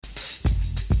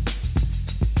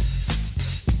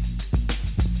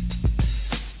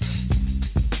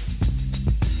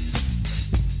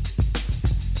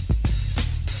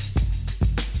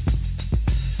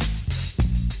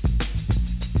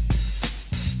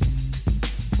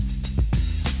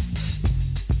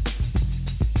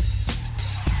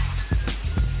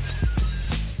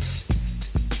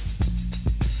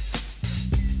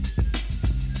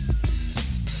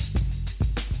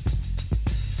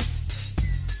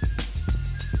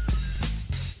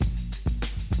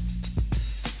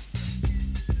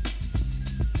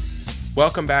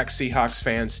Welcome back, Seahawks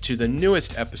fans, to the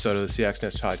newest episode of the Seahawks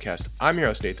Nest podcast. I'm your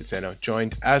host, Nathan Sano,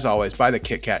 joined, as always, by the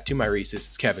Kit Kat to my Reese's.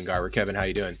 It's Kevin Garber. Kevin, how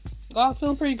you doing? I'm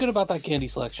feeling pretty good about that candy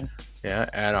selection. Yeah,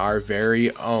 and our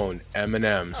very own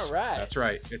M&M's. All right. That's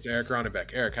right. It's Eric Ronnebeck.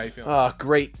 Eric, how you feeling?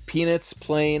 Great. Peanuts,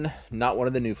 plain, not one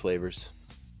of the new flavors.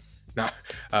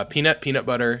 Peanut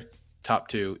butter, top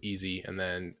two, easy, and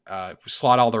then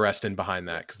slot all the rest in behind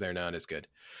that because they're not as good.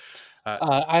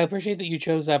 I appreciate that you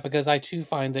chose that because I too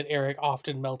find that Eric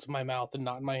often melts in my mouth and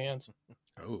not in my hands.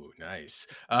 Oh, nice.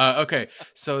 Okay,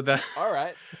 so All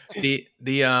right. the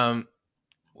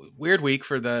weird week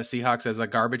for the Seahawks as a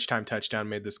garbage time touchdown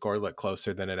made the score look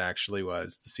closer than it actually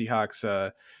was. The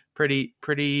Seahawks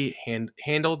pretty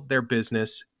handled their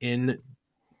business in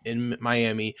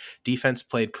Miami. Defense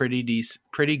played pretty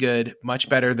good, much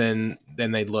better than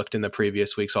they looked in the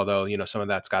previous weeks, although some of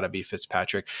that's got to be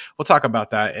Fitzpatrick. We'll talk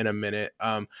about that in a minute.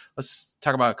 Let's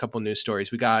talk about a couple news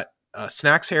stories. We got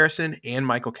Snacks Harrison and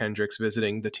Michael Kendricks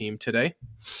visiting the team today.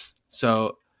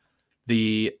 So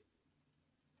Kevin,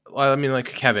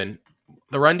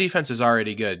 the run defense is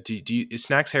already good. Is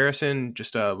Snacks Harrison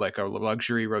just a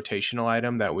luxury rotational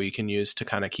item that we can use to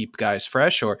kind of keep guys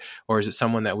fresh, or is it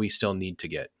someone that we still need to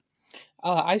get?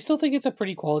 I still think it's a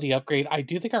pretty quality upgrade. I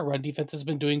do think our run defense has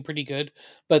been doing pretty good,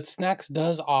 but Snacks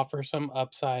does offer some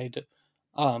upside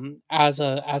as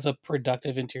a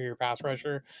productive interior pass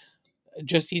rusher.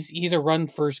 Just he's a run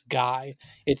first guy.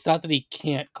 It's not that he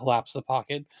can't collapse the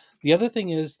pocket. The other thing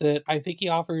is that I think he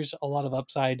offers a lot of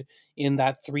upside in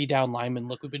that 3-down lineman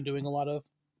look we've been doing a lot of.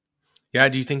 Yeah,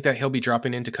 do you think that he'll be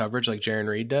dropping into coverage like Jaron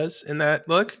Reed does in that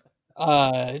look?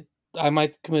 I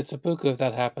might commit seppuku if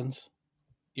that happens.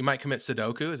 You might commit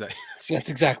Sudoku? Is that? That's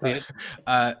exactly it.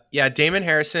 Yeah, Damon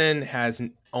Harrison has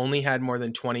only had more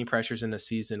than 20 pressures in a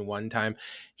season one time.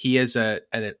 He is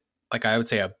I would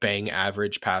say a bang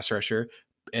average pass rusher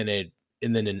and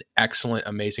then an excellent,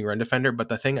 amazing run defender. But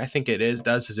the thing I think it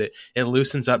does is it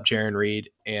loosens up Jaron Reed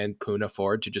and Poona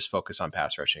Ford to just focus on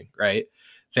pass rushing, right?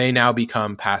 They now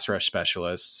become pass rush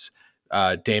specialists.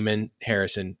 Damon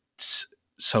Harrison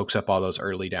soaks up all those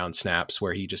early down snaps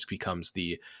where he just becomes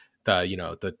the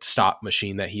stop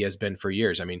machine that he has been for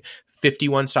years. I mean,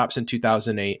 51 stops in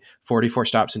 2008, 44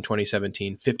 stops in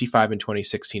 2017, 55 in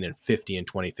 2016, and 50 in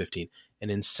 2015. An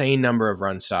insane number of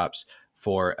run stops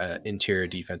for an interior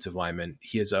defensive lineman.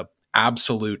 He is a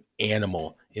absolute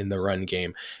animal in the run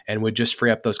game and would just free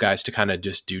up those guys to kind of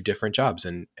just do different jobs.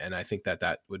 And I think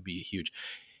that would be huge.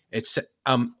 It's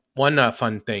one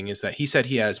fun thing is that he said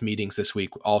he has meetings this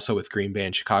week also with Green Bay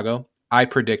and Chicago. I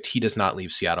predict he does not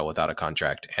leave Seattle without a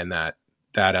contract, and that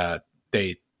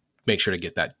they make sure to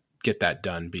get that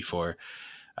done before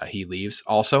he leaves.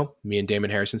 Also, me and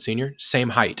Damon Harrison Sr., same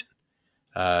height,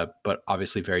 but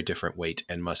obviously very different weight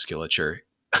and musculature.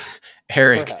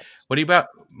 Eric, Perhaps. What do you about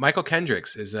Michael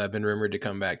Kendricks has been rumored to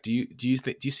come back? Do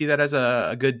you see that as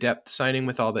a good depth signing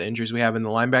with all the injuries we have in the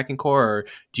linebacking core, or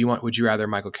would you rather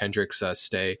Michael Kendricks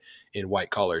stay in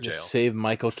white collar jail? Just save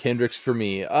Michael Kendricks for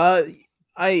me.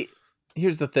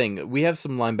 Here's the thing. We have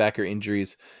some linebacker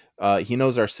injuries. He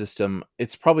knows our system.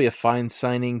 It's probably a fine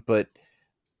signing, but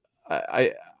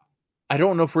I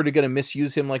don't know if we're going to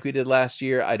misuse him like we did last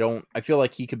year. I feel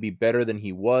like he could be better than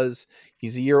he was.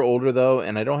 He's a year older though,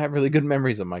 and I don't have really good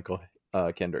memories of Michael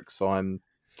Kendricks. So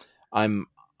I'm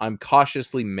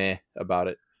cautiously meh about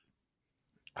it.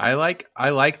 I like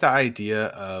the idea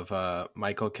of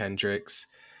Michael Kendricks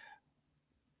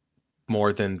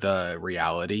more than the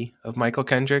reality of Michael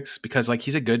Kendricks, because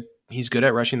he's good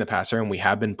at rushing the passer, and we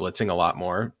have been blitzing a lot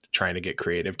more, trying to get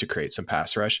creative to create some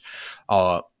pass rush.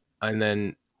 And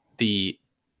then the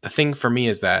thing for me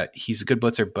is that he's a good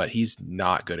blitzer, but he's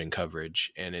not good in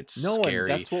coverage, and it's scary.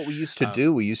 And that's what we used to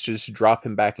do. We used to just drop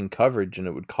him back in coverage, and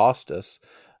it would cost us.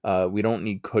 We don't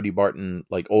need Cody Barton,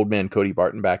 like old man Cody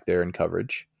Barton, back there in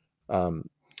coverage,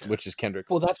 which is Kendricks.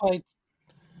 Well, that's why.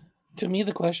 To me,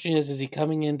 the question is he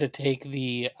coming in to take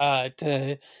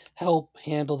to help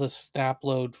handle the snap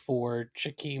load for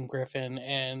Shaquem Griffin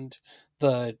and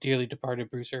the dearly departed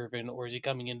Bruce Irvin, or is he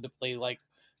coming in to play like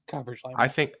coverage line? I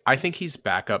think he's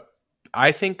backup.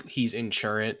 I think he's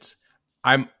insurance.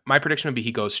 My prediction would be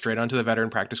he goes straight onto the veteran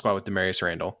practice squad with Demarius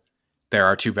Randall. There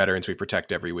are two veterans we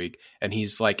protect every week, and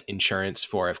he's like insurance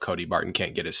for if Cody Barton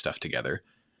can't get his stuff together.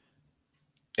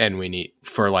 And we need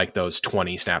for those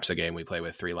 20 snaps a game, we play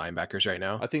with 3 linebackers right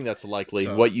now. I think that's likely.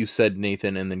 So, what you said,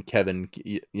 Nathan, and then Kevin,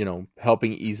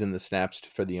 helping ease in the snaps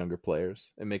for the younger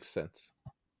players. It makes sense.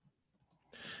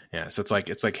 Yeah, so it's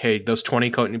like, hey, those 20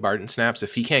 Cody Barton snaps,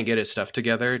 if he can't get his stuff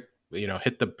together,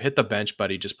 hit the bench,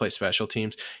 buddy. Just play special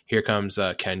teams. Here comes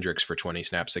Kendricks for 20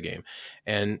 snaps a game,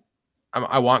 and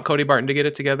I want Cody Barton to get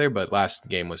it together, but last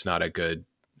game was not a good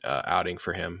outing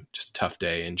for him. Just a tough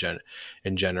day in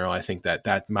general. I think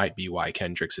that might be why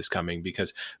Kendricks is coming,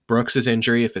 because Brooks'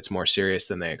 injury, if it's more serious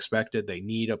than they expected, they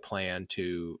need a plan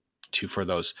to for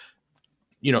those,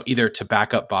 either to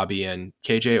back up Bobby and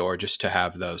KJ or just to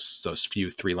have those few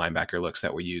 3 linebacker looks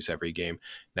that we use every game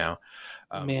now.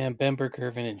 Man, Ben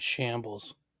Burkervin in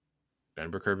shambles. Ben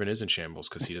Burkervin is in shambles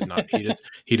because he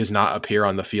does not appear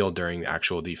on the field during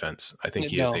actual defense. I think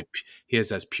he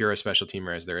is as pure a special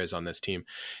teamer as there is on this team.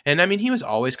 And I mean, he was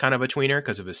always kind of a tweener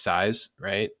because of his size,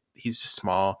 right? He's just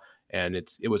small, and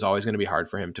it was always going to be hard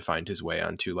for him to find his way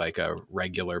onto like a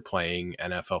regular playing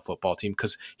NFL football team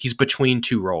because he's between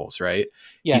 2 roles, right?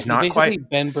 Yeah, he's not basically quite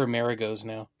Ben Burmarigos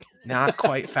now. Not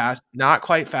quite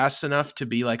fast enough to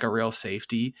be like a real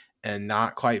safety, and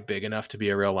not quite big enough to be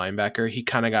a real linebacker. He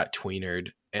kind of got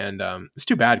tweenered, and it's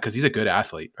too bad because he's a good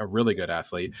athlete, a really good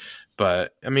athlete.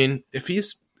 But I mean, if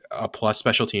he's a plus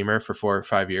special teamer for 4 or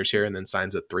 5 years here and then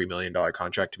signs a $3 million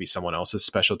contract to be someone else's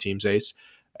special teams ace,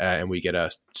 and we get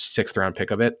a 6th round pick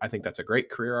of it, I think that's a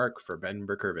great career arc for Ben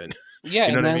Burkervin. Yeah,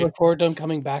 and I look forward to him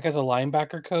coming back as a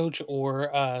linebacker coach or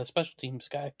a special teams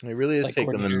guy. He really is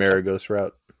taking the Maragos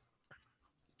route.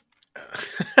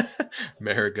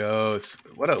 Maragos,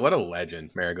 what a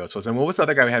legend Maragos was. And what was the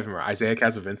other guy we had from Isaiah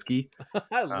Kaczynski?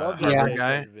 I love that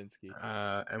guy.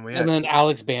 And then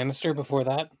Alex Bannister before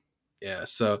that. Yeah,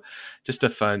 so just a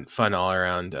fun all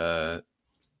around.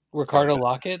 Ricardo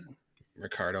Lockett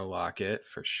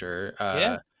for sure.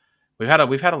 Yeah, we've had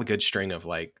a good string of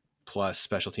like plus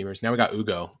special teamers. Now we got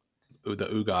Ugo, the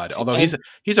Ugod. Although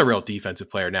he's a real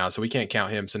defensive player now, so we can't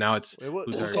count him. So now it's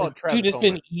dude. It's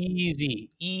been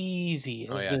easy.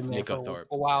 It's been there Nico for Thorpe.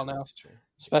 A while now.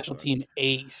 Special team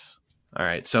ace. All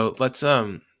right, so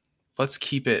let's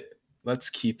keep it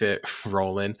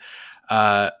rolling.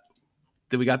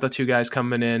 We got the 2 guys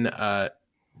coming in.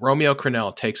 Romeo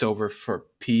Crennel takes over for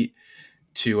Pete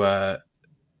to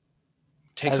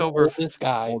takes as over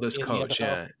oldest coach.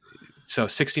 Yeah. So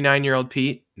 69-year-old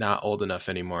Pete, not old enough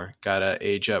anymore. Gotta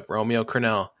age up. Romeo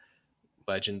Crennel,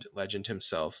 legend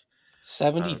himself.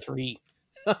 73.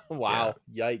 Wow.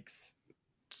 Yeah. Yikes.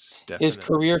 His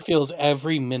career feels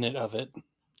every minute of it.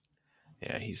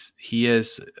 Yeah, he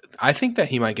is. I think that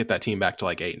he might get that team back to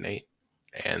like 8-8.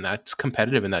 And that's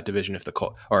competitive in that division for a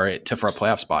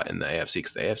playoff spot in the AFC,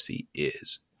 because the AFC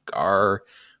is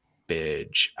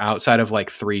garbage. Outside of like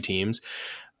 3 teams,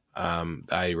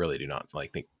 I really do not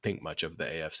think much of the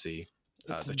AFC.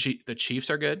 The Chiefs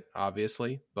are good,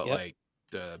 obviously, but like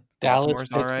the Dallas,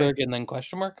 Pittsburgh, and then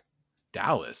question mark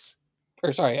Dallas.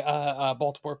 Or sorry,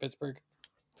 Baltimore, Pittsburgh.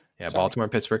 Yeah, Baltimore,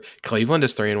 Pittsburgh. Cleveland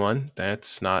is 3-1.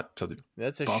 That's not so.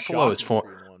 That's a Buffalo is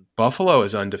 4. Buffalo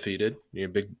is undefeated. You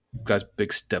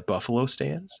big step Buffalo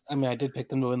stands. I mean, I did pick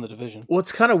them to win the division. Well,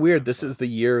 it's kind of weird. This is the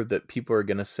year that people are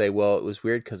going to say, well, it was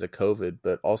weird because of COVID,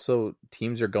 but also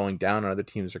teams are going down and other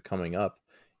teams are coming up.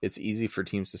 It's easy for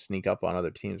teams to sneak up on other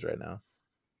teams right now.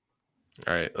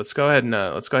 All right, let's go ahead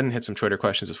and hit some Twitter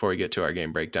questions before we get to our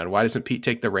game breakdown. Why doesn't Pete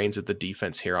take the reins of the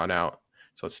defense here on out?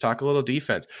 So let's talk a little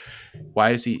defense.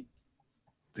 Why is he?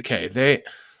 Okay,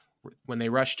 when they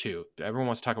rush 2, everyone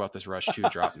wants to talk about this rush 2,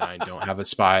 drop 9, don't have a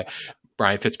spy.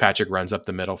 Brian Fitzpatrick runs up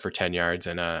the middle for 10 yards.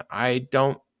 And I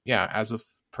don't, as a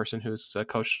person who's a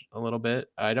coach a little bit,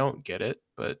 I don't get it,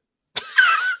 but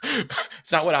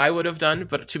it's not what I would have done.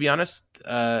 But to be honest,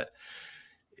 I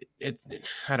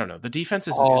don't know. The defense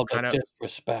is kind of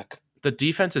disrespect. The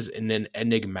defense is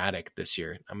enigmatic this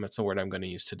year. That's the word I'm going to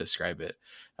use to describe it.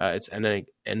 It's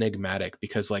enigmatic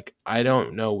because I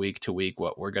don't know week to week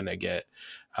what we're going to get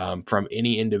from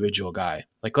any individual guy.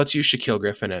 Let's use Shaquille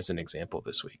Griffin as an example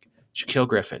this week. Shaquille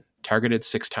Griffin targeted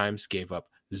 6 times, gave up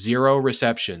 0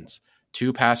 receptions,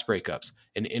 2 pass breakups,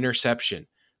 an interception,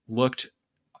 looked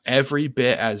every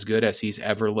bit as good as he's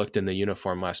ever looked in the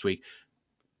uniform last week,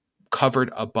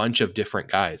 covered a bunch of different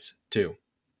guys too.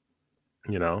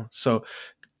 So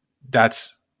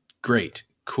that's great.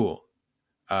 Cool.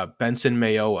 Benson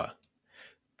Mayowa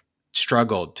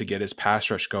struggled to get his pass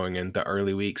rush going in the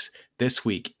early weeks. This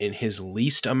week, in his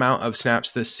least amount of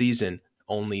snaps this season,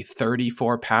 only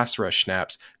 34 pass rush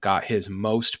snaps, got his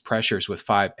most pressures with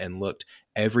 5 and looked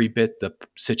every bit the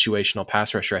situational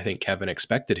pass rusher I think Kevin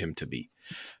expected him to be.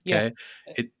 Okay.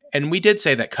 Yeah. And we did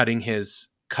say that cutting his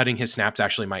snaps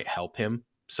actually might help him.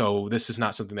 So this is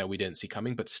not something that we didn't see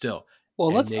coming, but still.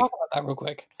 Well, let's talk about that real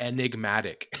quick.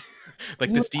 Enigmatic.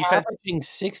 This defense averaging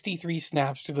 63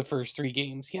 snaps through the first 3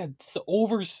 games. He had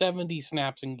over 70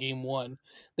 snaps in game 1.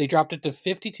 They dropped it to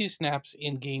 52 snaps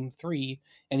in game 3,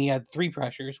 and he had 3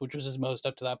 pressures, which was his most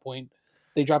up to that point.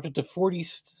 They dropped it to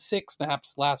 46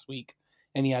 snaps last week,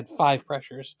 and he had 5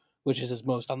 pressures, which is his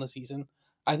most on the season.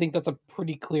 I think that's a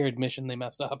pretty clear admission they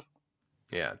messed up.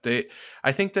 Yeah,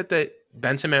 I think that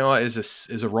Benson Manuel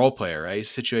is a role player, right?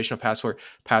 He's a situational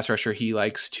pass rusher. He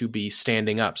likes to be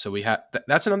standing up. So we have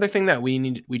that's another thing that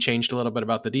we changed a little bit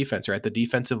about the defense, right? The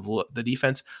defense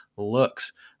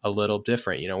looks a little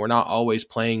different. You know, we're not always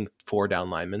playing 4 down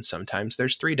linemen. Sometimes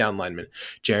there's 3 down linemen.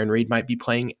 Jaron Reed might be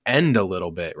playing end a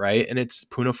little bit, right? And it's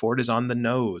Puna Ford is on the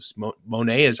nose.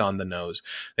 Monet is on the nose.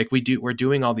 Like we're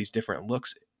doing all these different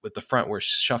looks with the front. We're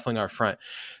shuffling our front.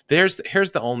 Here's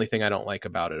the only thing I don't like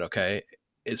about it, okay,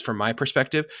 is from my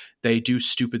perspective, they do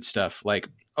stupid stuff like,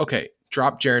 okay,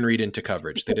 drop Jaron Reed into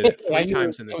coverage. They did it 3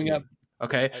 times in this game.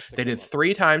 Okay, they did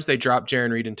 3 times. They dropped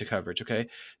Jaron Reed into coverage. Okay,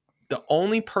 the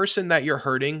only person that you're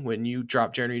hurting when you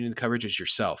drop Jaron Reed into coverage is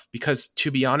yourself, because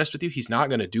to be honest with you, he's not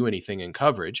going to do anything in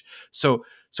coverage. So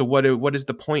what is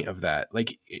the point of that?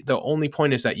 Like, the only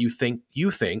point is that you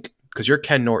think because you're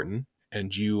Ken Norton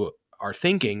and you are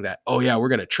thinking that, oh yeah, we're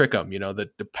going to trick them. You know, the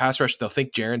pass rush, they'll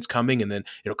think Jaron's coming and then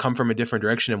it'll come from a different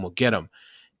direction and we'll get him.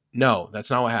 No, that's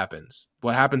not what happens.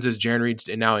 What happens is Jaron Reed's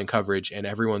now in coverage and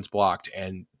everyone's blocked.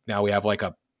 And now we have like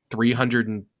a 300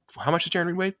 and how much does Jaron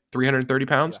Reed weigh? 330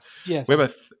 pounds. Yeah. Yes.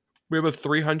 We have a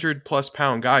 300 plus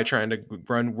pound guy trying to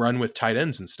run with tight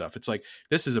ends and stuff. It's like,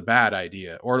 this is a bad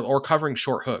idea. Or covering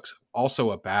short hooks,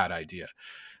 also a bad idea.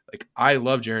 Like, I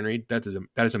love Jaron Reed. That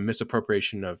is a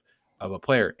misappropriation of a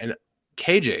player. And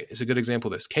KJ is a good example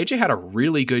of this. KJ had a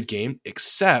really good game,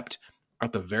 except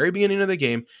at the very beginning of the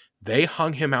game, they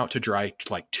hung him out to dry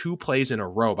like 2 plays in a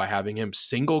row by having him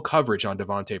single coverage on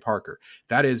Devontae Parker.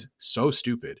 That is so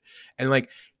stupid. And like,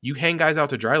 you hang guys out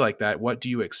to dry like that, what do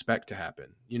you expect to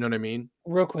happen? You know what I mean?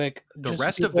 Real quick, the just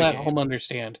rest so of the people game, at home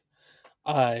understand.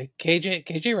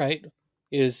 KJ Wright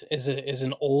is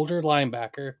an older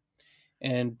linebacker,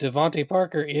 and Devontae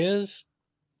Parker is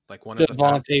like one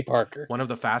of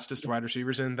the fastest wide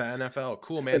receivers in the NFL.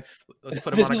 Cool, man. Let's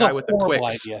put him on a guy with the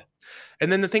quicks. Idea. And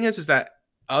then the thing is that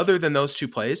other than those 2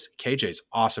 plays, KJ's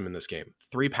awesome in this game.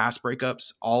 3 pass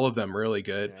breakups, all of them really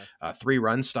good. Yeah. 3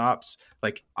 run stops.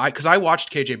 Like, because I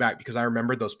watched KJ back because I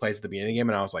remembered those plays at the beginning of the game,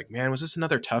 and I was like, man, was this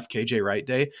another tough KJ Wright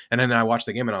day? And then I watched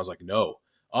the game and I was like, no.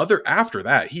 After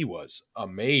that, he was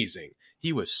amazing.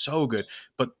 He was so good.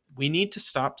 But we need to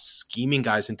stop scheming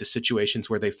guys into situations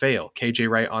where they fail. KJ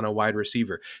Wright on a wide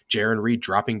receiver, Jaron Reed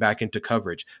dropping back into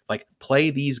coverage. Like,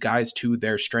 play these guys to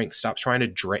their strength. Stop trying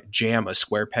to jam a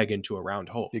square peg into a round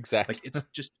hole. Exactly. Like,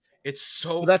 it's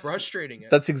so frustrating.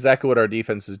 That's exactly what our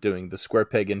defense is doing, the square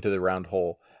peg into the round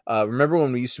hole. Remember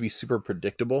when we used to be super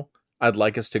predictable? I'd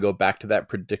like us to go back to that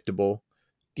predictable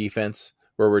defense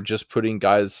where we're just putting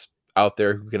guys out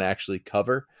there who can actually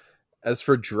cover. As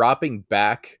for dropping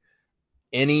back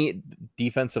any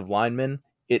defensive lineman,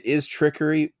 it is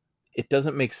trickery. It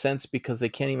doesn't make sense because they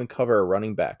can't even cover a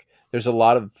running back. There's a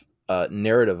lot of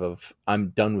narrative of I'm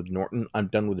done with Norton.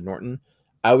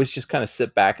 I always just kind of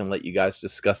sit back and let you guys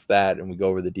discuss that, and we go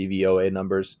over the DVOA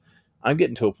numbers. I'm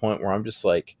getting to a point where I'm just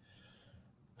like,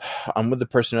 I'm with the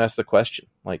person who asked the question.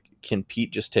 Like, can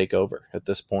Pete just take over at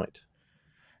this point?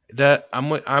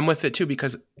 I'm with it too,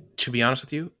 because to be honest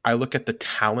with you, I look at the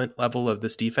talent level of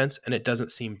this defense and it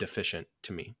doesn't seem deficient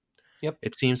to me. Yep.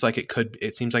 It seems like it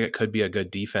could be a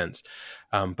good defense.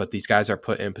 But these guys are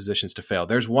put in positions to fail.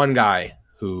 There's one guy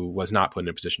who was not put in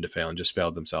a position to fail and just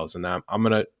failed themselves. And I'm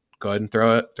going to go ahead and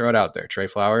throw it out there. Trey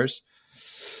Flowers.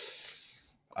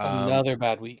 Another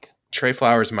bad week. Trey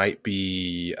Flowers might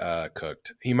be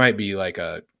cooked. He might be like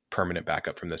a permanent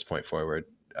backup from this point forward.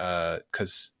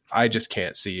 Because I just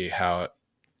can't see how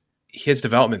his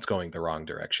development's going the wrong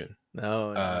direction.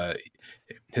 No.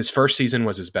 His first season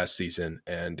was his best season,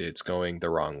 and it's going the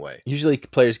wrong way. Usually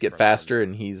players get faster,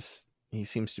 and he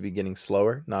seems to be getting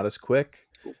slower, not as quick.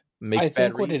 I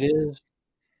think what it is,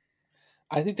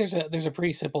 I think there's a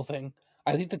pretty simple thing.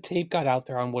 I think the tape got out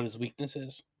there on what his weakness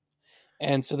is.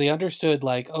 And so they understood,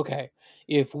 like, okay,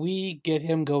 if we get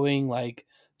him going like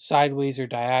sideways or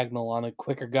diagonal on a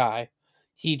quicker guy,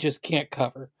 he just can't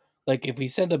cover. Like, if we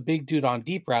send a big dude on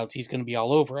deep routes, he's going to be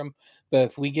all over him. But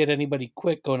if we get anybody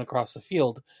quick going across the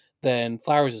field, then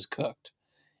Flowers is cooked.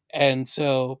 And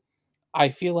so I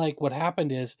feel like what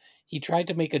happened is he tried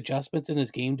to make adjustments in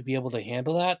his game to be able to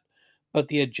handle that. But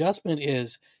the adjustment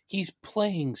is he's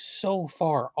playing so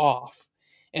far off.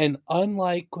 And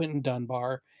unlike Quentin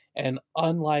Dunbar and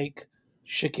unlike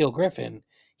Shaquille Griffin,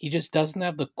 he just doesn't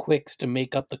have the quicks to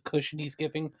make up the cushion he's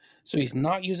giving. So he's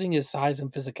not using his size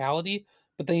and physicality,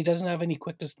 but then he doesn't have any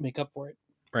quickness to make up for it.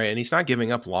 Right, and he's not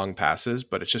giving up long passes,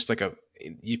 but it's just like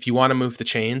if you want to move the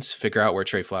chains, figure out where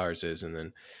Trey Flowers is, and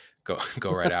then go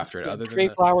right after it. Other than Trey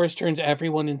that, Flowers turns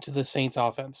everyone into the Saints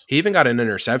offense. he even got an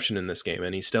interception in this game,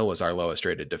 and he still was our lowest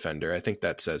rated defender. I think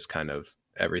that says kind of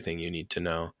everything you need to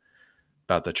know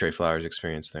about the Trey Flowers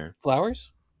experience there.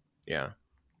 Flowers? Yeah.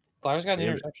 Flowers got an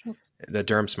interception? The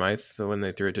Durham Smythe, the when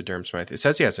they threw it to Durham Smythe, it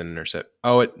says he has an intercept.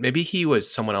 Maybe he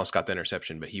was someone else got the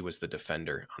interception, but he was the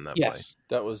defender on that play. Yes.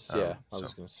 That was I so.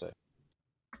 was going to say.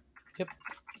 Yep.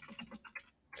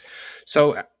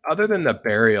 So, other than the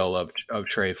burial of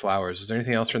Trey Flowers, is there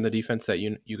anything else from the defense that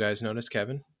you guys noticed,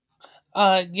 Kevin?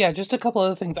 Yeah, just a couple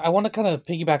other things. I want to kind of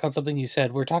piggyback on something you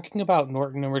said. We're talking about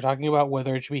Norton and we're talking about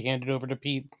whether it should be handed over to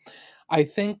Pete. I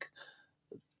think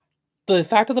the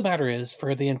fact of the matter is,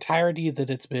 for the entirety that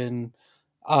it's been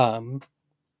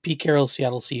Pete Carroll's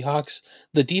Seattle Seahawks,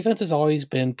 the defense has always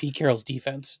been Pete Carroll's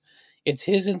defense. It's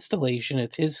his installation,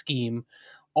 it's his scheme.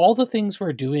 All the things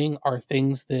we're doing are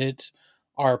things that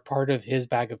are part of his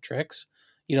bag of tricks.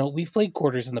 You know, we've played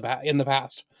quarters in the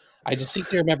past. I just seem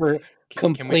to remember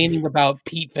complaining about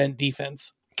Pete Vent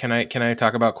defense. Can I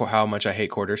talk about how much I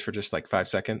hate quarters for just like 5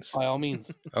 seconds? By all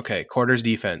means. Okay, quarters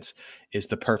defense is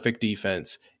the perfect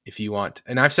defense if you want.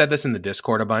 And I've said this in the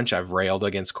Discord a bunch. I've railed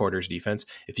against quarters defense.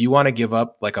 If you want to give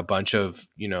up like a bunch of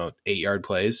 8-yard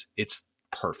plays, it's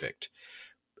perfect.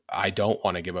 I don't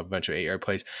want to give up a bunch of 8-yard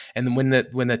plays. And then when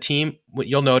the team,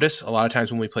 you'll notice a lot of times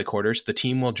when we play quarters, the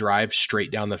team will drive straight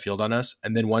down the field on us.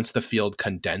 And then once the field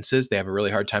condenses, they have a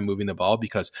really hard time moving the ball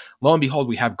because lo and behold,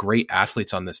 we have great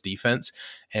athletes on this defense.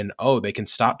 And they can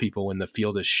stop people when the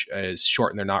field is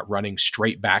short and they're not running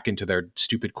straight back into their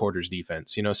stupid quarters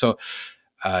defense. So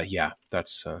yeah,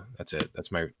 that's it. That's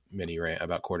my mini rant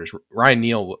about quarters. Ryan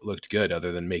Neal looked good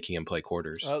other than making him play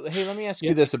quarters. Hey, let me ask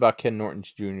you this about Ken Norton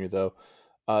Jr. though.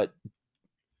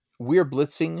 We're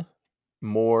blitzing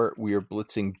more. We are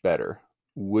blitzing better.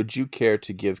 Would you care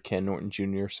to give Ken Norton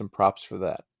Jr. some props for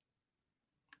that?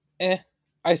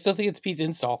 I still think it's Pete's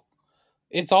install.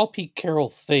 It's all Pete Carroll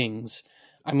things.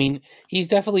 I mean, he's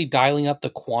definitely dialing up the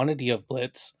quantity of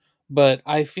blitz, but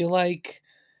I feel like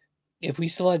if we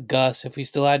still had Gus, if we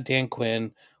still had Dan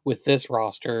Quinn with this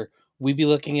roster, we'd be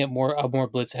looking at a more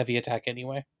blitz heavy attack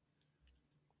anyway.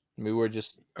 I mean,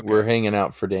 we're hanging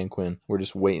out for Dan Quinn. We're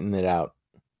just waiting it out.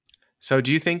 So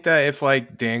do you think that if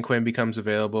like Dan Quinn becomes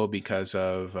available because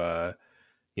of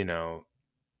Atlanta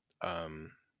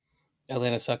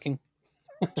sucking?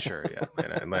 Sure, yeah.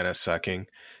 Atlanta sucking,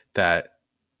 that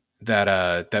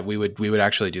we would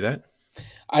actually do that?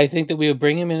 I think that we would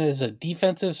bring him in as a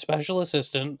defensive special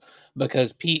assistant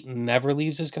because Pete never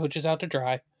leaves his coaches out to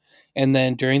dry. And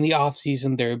then during the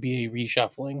offseason, there would be a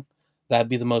reshuffling. That'd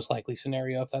be the most likely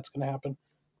scenario if that's going to happen.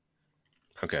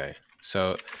 Okay.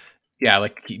 So, yeah,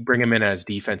 like bring him in as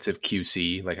defensive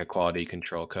QC, like a quality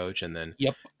control coach, and then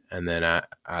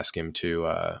ask him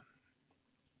to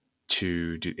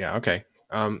do. Yeah. Okay.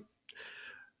 All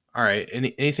right.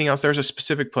 Anything else? There's a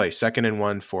specific play, 2nd and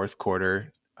 1, fourth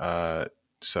quarter.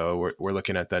 So we're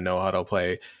looking at the no huddle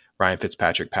play. Ryan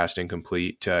Fitzpatrick passed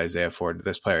incomplete to Isaiah Ford.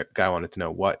 This guy wanted to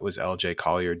know what was LJ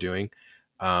Collier doing.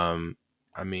 I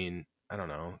mean, I don't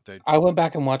know. I went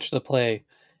back and watched the play,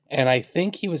 and I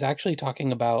think he was actually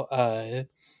talking about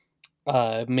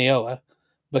Mayoa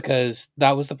because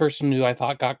that was the person who I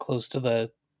thought got close to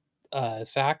the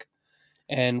sack.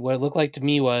 And what it looked like to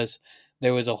me was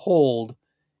there was a hold,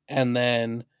 and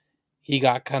then he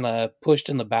got kind of pushed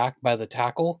in the back by the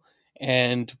tackle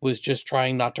and was just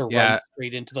trying not to run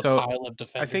straight into the pile of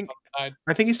defenders on the side.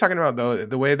 I think he's talking about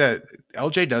the way that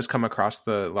LJ does come across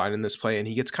the line in this play, and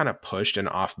he gets kind of pushed and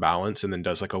off balance and then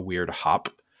does like a weird hop.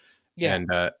 Yeah.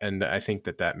 And I think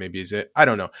that maybe is it. I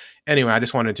don't know. Anyway, I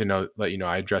just wanted to let you know,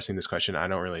 I'm addressing this question. I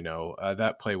don't really know.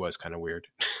 That play was kind of weird.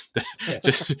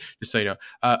 just so you know.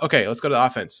 Okay, let's go to the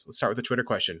offense. Let's start with the Twitter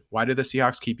question. Why do the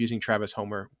Seahawks keep using Travis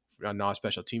Homer on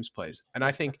non-special teams plays? And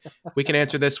I think we can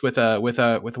answer this with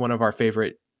one of our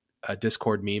favorite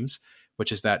Discord memes,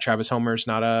 which is that Travis Homer's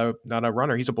not a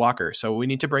runner. He's a blocker. So we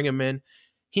need to bring him in.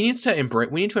 We need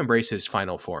to embrace his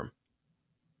final form.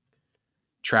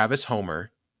 Travis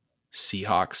Homer,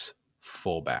 Seahawks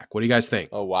fullback. What do you guys think?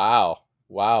 Oh, wow.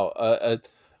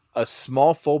 A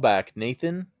small fullback.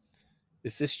 Nathan,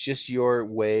 is this just your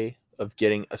way of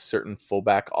getting a certain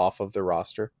fullback off of the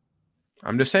roster?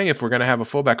 I'm just saying, if we're going to have a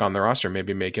fullback on the roster,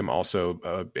 maybe make him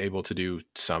also able to do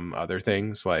some other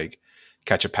things like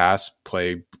catch a pass,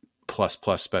 play plus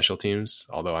special teams.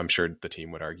 Although I'm sure the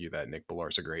team would argue that Nick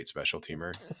Bellor's a great special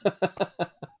teamer.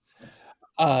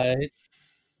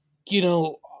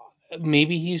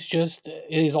 Maybe he's just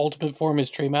his ultimate form is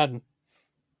Trey Madden.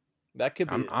 That could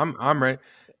be. I'm right.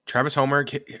 Travis Homer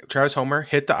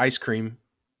hit the ice cream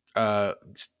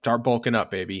Start bulking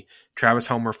up, baby. Travis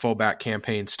Homer fullback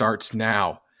campaign starts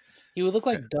now. He would look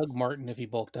like Doug Martin if he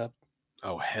bulked up.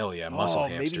 Oh hell yeah, muscle Oh,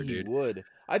 maybe hamster, he dude. would.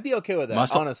 I'd be okay with that.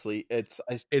 Muscle Honestly,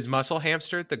 is muscle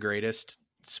hamster the greatest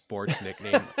sports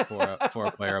nickname for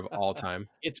a player of all time.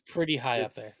 It's pretty high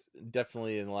up there. it's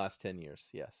definitely in the last 10 years.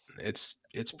 Yes. It's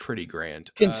pretty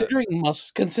grand.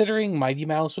 Considering Mighty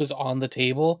Mouse was on the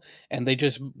table and they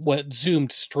just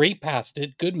zoomed straight past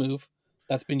it. Good move.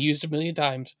 That's been used a million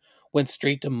times. Went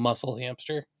straight to muscle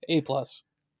hamster. A+. All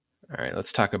right,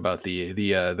 let's talk about the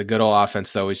good old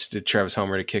offense though. We just did Travis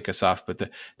Homer to kick us off, but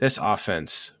this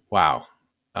offense, wow.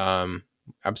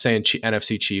 I'm saying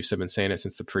NFC Chiefs. I've been saying it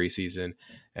since the preseason,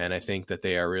 and I think that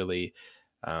they are really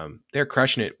they're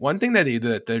crushing it. One thing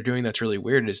that they're doing that's really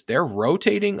weird is they're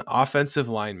rotating offensive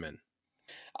linemen.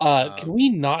 Can we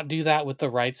not do that with the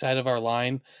right side of our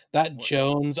line? That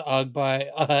Jones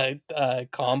Ugby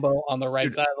combo on the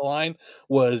right side of the line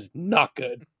was not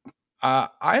good.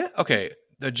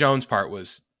 The Jones part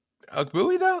was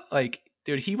Ugby though. Like,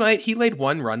 dude, he laid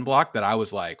one run block that I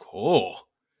was like, oh,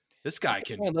 this guy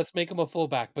can. Let's make him a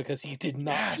fullback because he did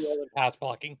not do the pass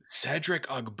blocking. Cedric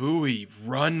Ugby,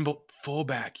 run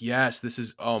fullback. Yes, this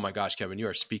is. Oh my gosh, Kevin, you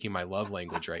are speaking my love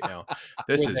language right now.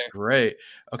 This is great.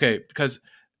 Okay, because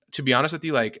to be honest with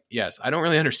you, like, yes, I don't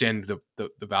really understand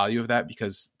the value of that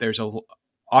because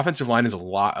offensive line is a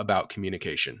lot about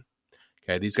communication.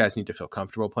 Okay, these guys need to feel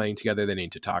comfortable playing together. They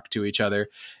need to talk to each other,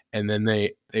 and then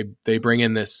they bring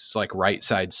in this like right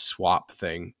side swap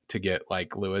thing to get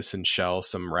like Lewis and Shell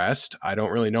some rest. I don't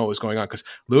really know what was going on because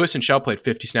Lewis and Shell played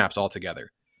 50 snaps all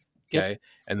together. Okay, yep.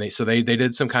 And they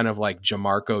did some kind of like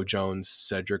Jamarco Jones,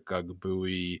 Cedric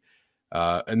Ugby,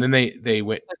 and then they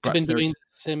went. They've been doing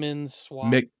Simmons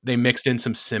swap. They mixed in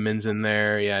some Simmons in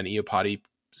there, yeah, and Iopati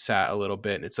sat a little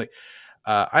bit, and it's like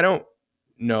I don't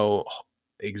know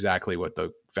exactly what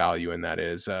the value in that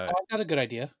is. I've got a good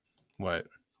idea. What?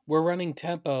 We're running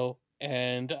tempo,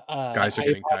 and guys are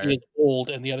getting tired. Is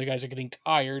old, and the other guys are getting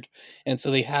tired, and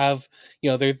so they have,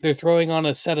 they're throwing on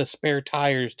a set of spare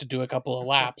tires to do a couple of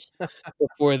laps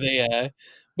before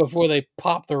they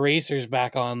pop the racers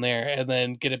back on there and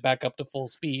then get it back up to full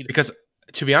speed. Because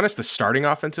to be honest, the starting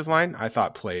offensive line I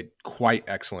thought played quite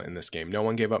excellent in this game. No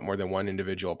one gave up more than one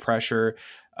individual pressure.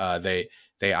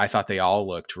 I thought they all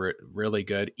looked really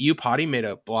good. Iupati made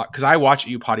a block because I watch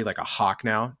Iupati like a hawk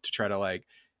now to try to like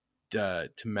to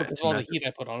all the heat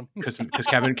I put on him. Because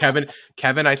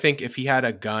Kevin, I think if he had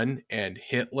a gun and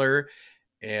Hitler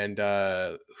and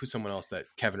who's someone else that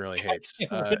Kevin really hates,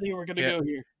 we're gonna go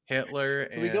here. Hitler.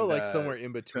 Can we go like somewhere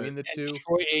in between the two?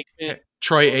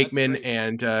 Troy Aikman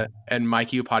and Mike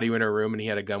Iupati were in a room and he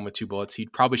had a gun with 2 bullets.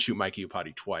 He'd probably shoot Mike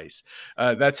Iupati twice.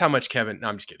 That's how much Kevin. No,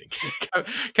 I'm just kidding. Kevin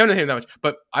doesn't hate him that much,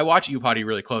 but I watch Iupati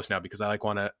really close now because I like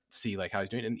want to see like how he's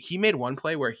doing. And he made one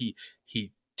play where he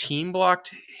team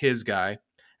blocked his guy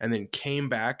and then came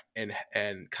back and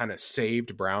kind of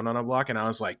saved Brown on a block. And I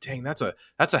was like, dang, that's a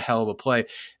hell of a play.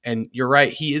 And you're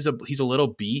right, he's a little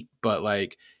beat, but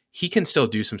like he can still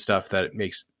do some stuff that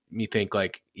makes me think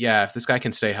like, yeah, if this guy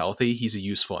can stay healthy, he's a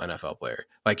useful NFL player.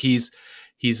 Like he's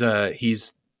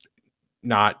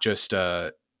not just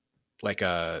a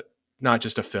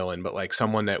fill-in, but like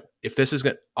someone that if this is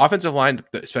good offensive line,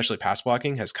 especially pass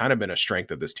blocking, has kind of been a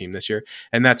strength of this team this year.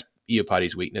 And that's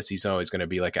Iupati's weakness. He's always going to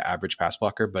be like an average pass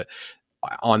blocker, but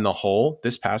on the whole,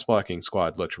 this pass blocking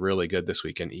squad looked really good this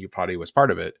week, and Iupati was part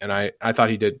of it. And I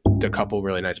thought he did a couple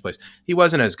really nice plays. He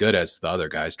wasn't as good as the other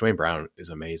guys. Dwayne Brown is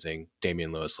amazing.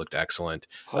 Damian Lewis looked excellent.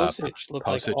 Postage looked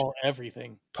like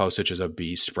everything. Postage is a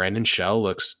beast. Brandon Shell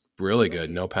looks really good.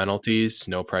 No penalties,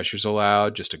 no pressures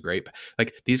allowed. Just a great,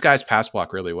 like these guys pass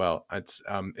block really well. It's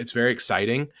very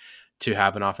exciting to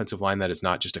have an offensive line that is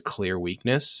not just a clear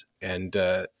weakness, and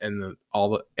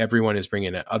everyone is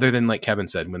bringing it. Other than like Kevin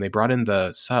said, when they brought in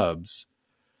the subs,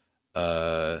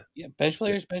 bench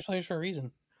players for a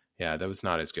reason. Yeah, that was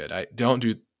not as good. I don't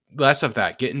do less of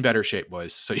that. Get in better shape,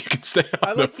 boys, so you can stay.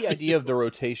 I like the idea of the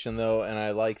rotation though, and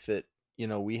I like that.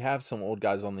 We have some old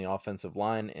guys on the offensive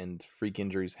line, and freak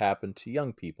injuries happen to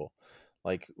young people.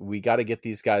 Like we got to get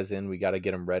these guys in. We got to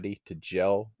get them ready to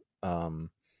gel.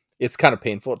 It's kind of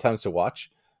painful at times to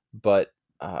watch, but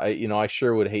I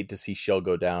sure would hate to see Shell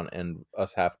go down and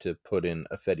us have to put in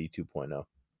a Fetty 2.0.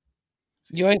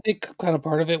 I think kind of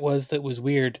part of it was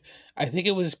weird. I think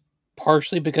it was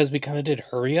partially because we kind of did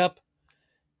hurry up,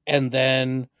 and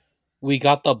then we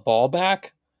got the ball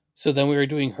back. So then we were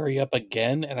doing hurry up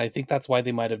again, and I think that's why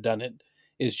they might have done it,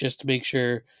 is just to make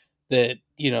sure that,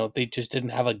 they just didn't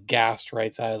have a gassed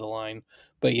right side of the line.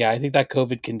 But yeah, I think that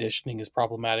COVID conditioning is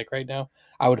problematic right now.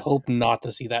 I would hope not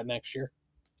to see that next year.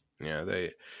 Yeah,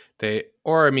 they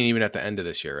or I mean even at the end of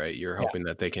this year, right? You're Yeah. hoping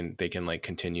that they can like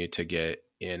continue to get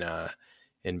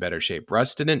in better shape.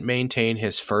 Russ didn't maintain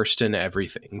his first in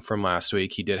everything from last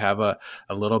week. He did have a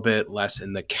little bit less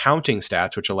in the counting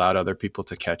stats, which allowed other people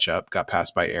to catch up. Got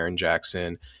passed by Aaron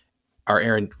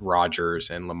Rodgers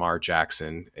and Lamar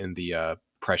Jackson in the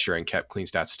pressure and kept clean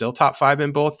stats. Still top 5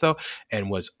 in both though, and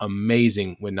was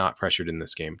amazing when not pressured in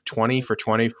this game. 20 for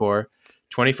 24,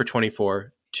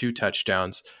 2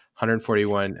 touchdowns,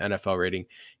 141 NFL rating.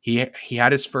 He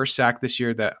had his first sack this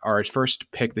year his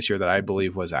first pick this year that I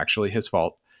believe was actually his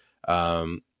fault.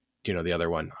 The other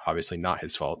one obviously not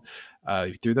his fault.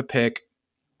 He threw the pick.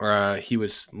 He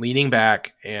was leaning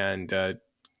back and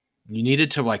you needed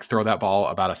to like throw that ball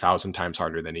about 1,000 times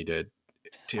harder than he did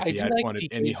if I he do had like wanted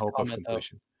any DK's hope of comment though.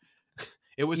 completion.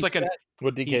 It was He like said,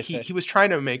 What DK say? he was trying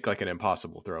to make like an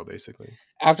impossible throw, basically.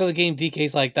 after the game,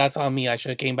 DK's like, "That's on me. I should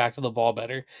have came back to the ball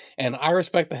better." And I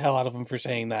respect the hell out of him for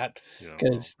saying that Yeah,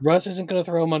 because Russ isn't going to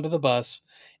throw him under the bus,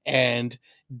 and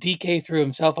DK threw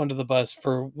himself under the bus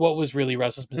for what was really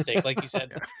Russ's mistake. Like you said,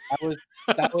 Yeah.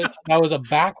 that was a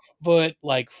back foot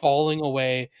like falling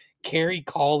away, Kerry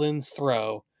Collins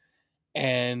throw,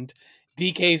 and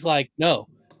DK's like, "No,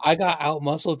 I got out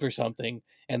muscled for something,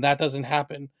 and that doesn't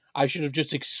happen. I should have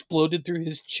just exploded through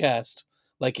his chest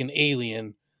like an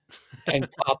alien." And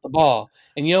caught the ball.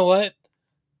 And you know what?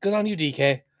 Good on you,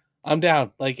 DK. I'm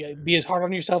down. Like, be as hard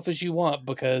on yourself as you want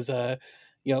because, got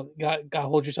to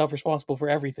hold yourself responsible for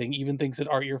everything, even things that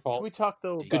aren't your Can fault. we talk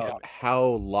though Good about job. how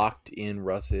locked in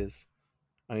Russ is?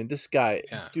 I mean, this dude I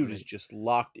mean, is just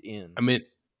locked in. I mean,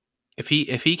 if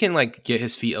he can like get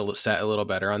his feet set a little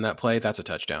better on that play, that's a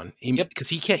touchdown. Yep. Because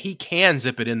he can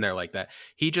zip it in there like that.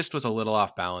 He just was a little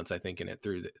off balance, I think, in it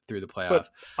through the playoff. But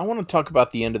I want to talk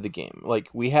about the end of the game. Like,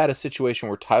 we had a situation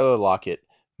where Tyler Lockett,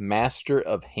 master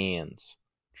of hands,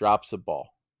 drops a ball,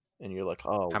 and you're like,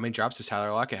 "Oh, How many drops does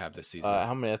Tyler Lockett have this season?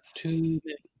 how many? That's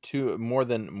two more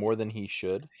than he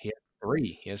should." He has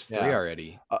 3. He has 3 Yeah.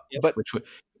 already. Yep. But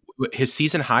His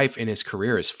season high in his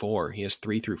career is 4. He has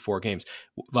 3 through 4 games.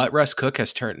 Russ Cook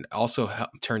has turned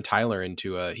Tyler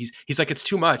into he's like, it's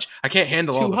too much. I can't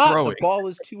handle all the throwing. The ball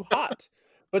is too hot.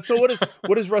 But so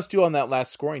what does Russ do on that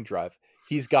last scoring drive?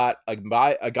 He's got a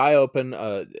guy open,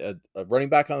 a running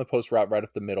back on the post route right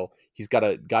up the middle. He's got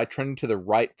a guy trending to the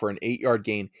right for an 8-yard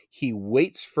gain. He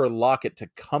waits for Lockett to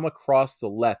come across the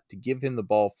left to give him the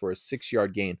ball for a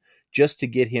 6-yard gain just to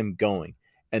get him going,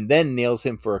 and then nails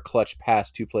him for a clutch pass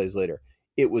 2 plays later.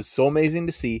 It was so amazing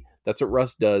to see. That's what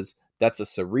Russ does. That's a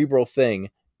cerebral thing,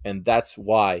 and that's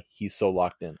why he's so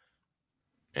locked in.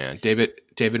 Yeah,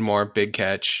 David Moore, big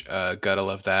catch. Gotta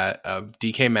love that.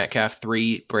 DK Metcalf,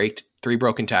 3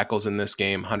 broken tackles in this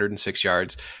game, 106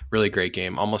 yards. Really great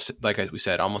game. Almost, like we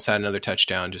said, almost had another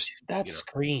touchdown. Just That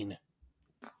screen.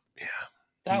 Yeah.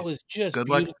 That was just good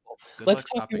luck- beautiful. good Let's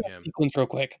luck talk through stopping that him. sequence real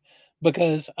quick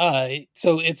because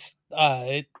so it's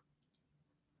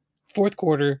fourth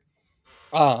quarter.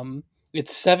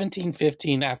 It's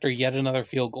 17-15 after yet another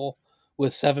field goal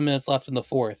with 7 minutes left in the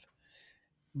fourth.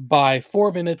 By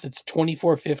 4 minutes, it's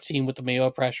 24-15 with the Mayo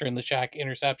pressure and the Shaq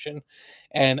interception.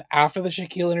 And after the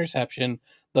Shaquille interception,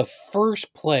 the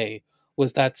first play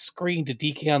was that screen to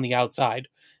DK on the outside.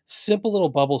 Simple little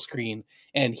bubble screen,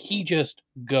 and he just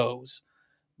goes.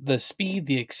 The speed,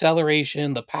 the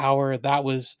acceleration, the power, that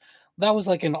was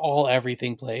like an all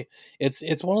everything play. It's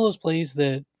one of those plays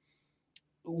that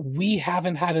we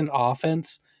haven't had an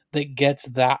offense that gets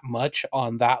that much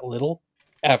on that little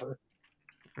ever.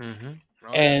 Mm-hmm.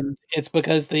 And it's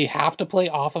because they have to play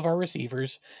off of our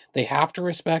receivers. They have to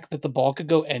respect that the ball could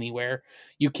go anywhere.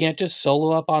 You can't just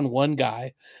solo up on one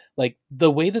guy. Like,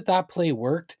 the way that play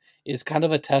worked is kind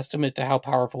of a testament to how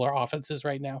powerful our offense is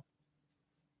right now.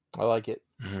 I like it.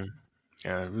 Mm-hmm.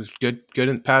 Yeah, it was good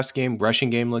in the pass game. Rushing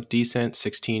game looked decent.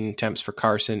 16 attempts for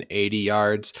Carson, 80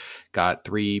 yards. Got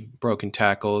 3 broken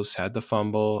tackles. Had the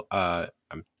fumble.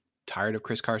 I'm tired of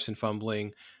Chris Carson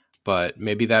fumbling, but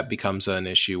maybe that becomes an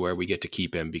issue where we get to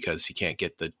keep him because he can't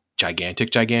get the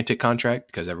gigantic contract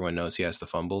because everyone knows he has the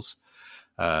fumbles.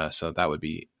 So that would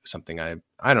be something I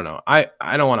don't know. I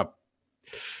don't want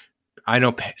to. I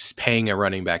know paying a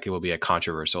running back, it will be a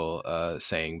controversial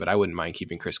saying, but I wouldn't mind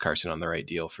keeping Chris Carson on the right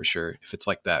deal for sure. If it's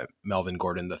like that Melvin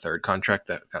Gordon III contract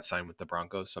that got signed with the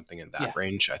Broncos, something in that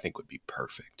range, I think would be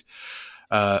perfect.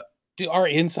 Our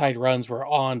inside runs were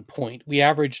on point. We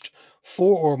averaged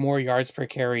 4 or more yards per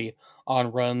carry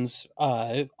on runs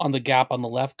on the gap on the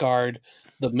left guard,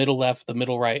 the middle left, the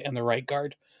middle right, and the right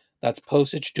guard. That's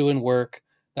Posich doing work.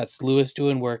 That's Lewis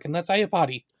doing work. And that's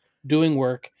Ayapati doing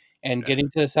work and getting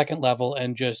to the second level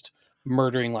and just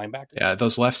murdering linebackers. Yeah,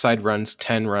 those left side runs,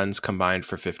 10 runs combined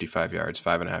for 55 yards,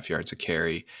 5.5 yards a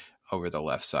carry over the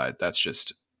left side. That's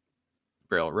just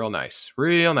real nice.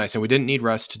 Real nice. And we didn't need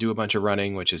Russ to do a bunch of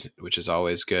running, which is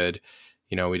always good.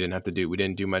 We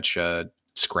didn't do much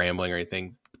scrambling or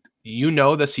anything. The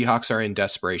Seahawks are in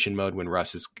desperation mode when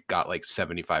Russ has got like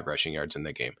 75 rushing yards in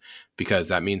the game, because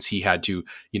that means he had to,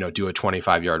 do a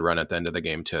 25-yard run at the end of the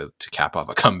game to cap off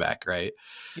a comeback, right?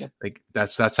 Yep. Like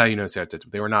that's how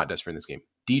they were not desperate in this game.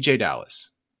 DJ Dallas.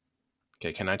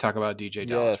 Okay, can I talk about DJ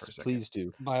Dallas for a second? Please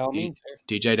do. By all means.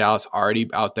 DJ Dallas already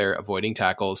out there avoiding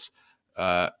tackles,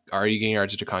 already getting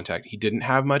yards into contact. He didn't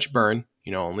have much burn,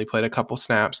 only played a couple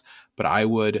snaps, but I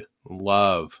would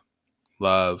love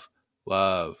to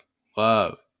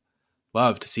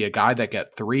see a guy that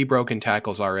got 3 broken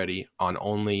tackles already on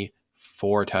only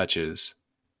 4 touches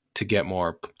to get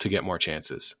more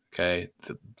chances. Okay,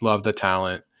 love the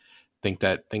talent. Think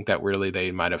that really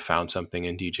they might have found something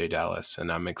in DJ Dallas,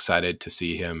 and I'm excited to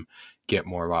see him get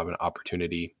more of an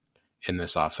opportunity in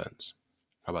this offense.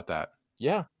 How about that?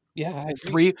 Yeah, I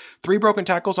agree. Three broken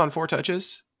tackles on 4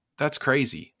 touches. That's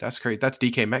crazy. That's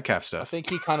DK Metcalf stuff. I think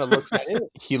he kind of looks.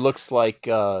 He looks like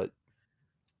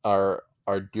our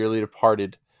dearly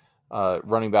departed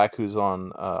running back who's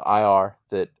on IR.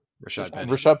 That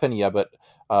Rashad Penny, yeah, but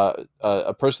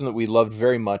a person that we loved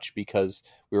very much because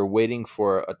we were waiting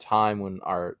for a time when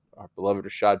our beloved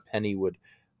Rashad Penny would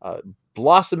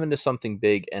blossom into something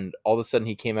big, and all of a sudden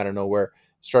he came out of nowhere,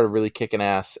 started really kicking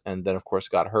ass, and then of course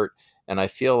got hurt. And I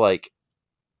feel like,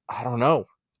 I don't know,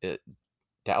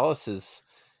 Dallas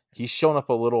he's shown up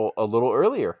a little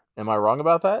earlier. Am I wrong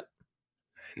about that?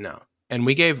 No. And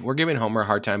we're giving Homer a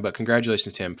hard time, but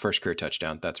congratulations to him. First career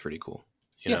touchdown. That's pretty cool.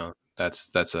 You know,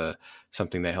 that's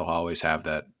something that he'll always have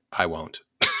that I won't.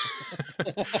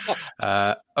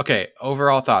 Okay.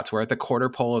 Overall thoughts. We're at the quarter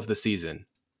pole of the season.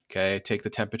 Okay. Take the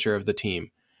temperature of the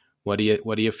team. How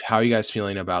are you guys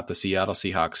feeling about the Seattle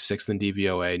Seahawks, 6th in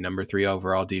DVOA, number 3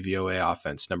 overall DVOA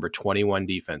offense, number 21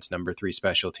 defense, number 3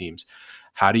 special teams?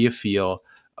 How do you feel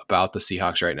about the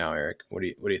Seahawks right now, Eric? What do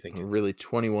you think? Really,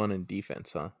 21 in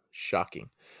defense, huh? Shocking.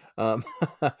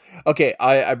 Okay,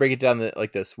 I break it down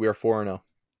like this. We are 4-0.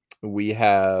 We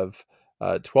have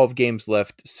 12 games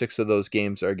left. 6 of those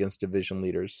games are against division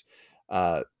leaders.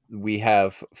 We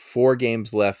have 4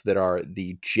 games left that are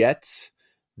the Jets,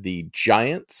 the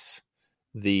Giants,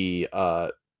 the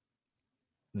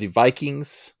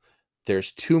Vikings.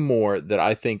 There's 2 more that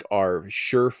I think are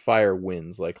surefire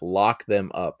wins, like lock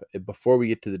them up before we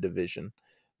get to the division.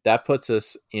 That puts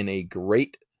us in a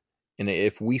great,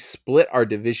 if we split our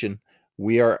division,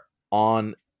 we are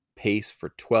on pace for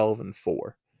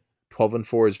 12-4.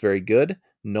 12-4 is very good.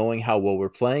 Knowing how well we're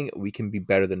playing, we can be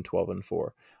better than 12-4.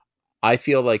 I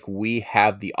feel like we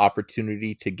have the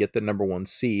opportunity to get the number 1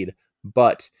 seed,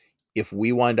 but if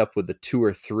we wind up with a 2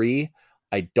 or 3,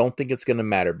 I don't think it's going to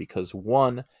matter because,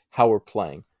 1, how we're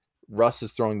playing. Russ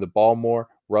is throwing the ball more.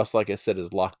 Russ, like I said,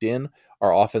 is locked in.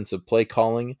 Our offensive play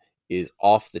calling is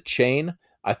off the chain.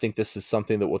 I think this is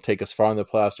something that will take us far in the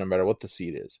playoffs no matter what the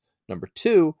seed is. Number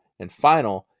 2 and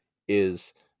final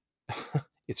is,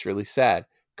 it's really sad,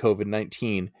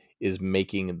 COVID-19 is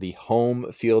making the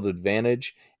home field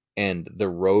advantage and the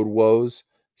road woes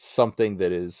something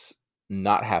that is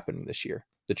not happening this year.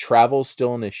 The travel is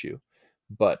still an issue,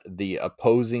 but the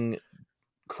opposing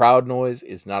crowd noise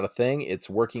is not a thing. It's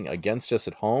working against us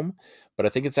at home, but I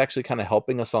think it's actually kind of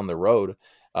helping us on the road,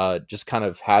 just kind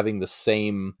of having the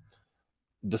same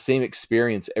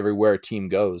experience everywhere a team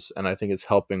goes. And I think it's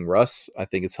helping Russ. I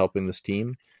think it's helping this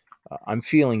team. I'm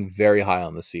feeling very high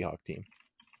on the Seahawks team.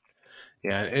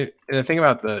 Yeah, and the thing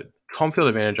about the home field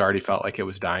advantage already felt like it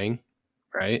was dying,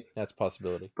 right? That's a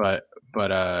possibility. But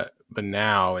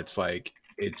now it's like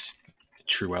it's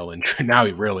true well and now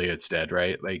really it's dead,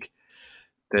 right? Like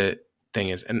the thing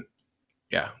is, and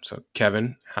yeah. So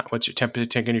Kevin, what's your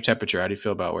temperature? How do you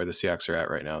feel about where the Seahawks are at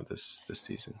right now this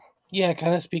season? Yeah,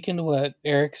 kind of speaking to what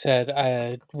Eric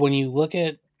said, when you look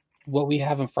at what we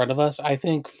have in front of us, I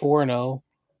think 4-0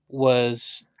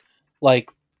 was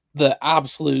like the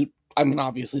absolute, I mean,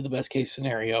 obviously the best case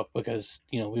scenario because,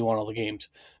 we won all the games.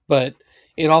 But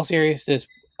in all seriousness,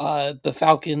 the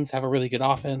Falcons have a really good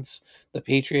offense. The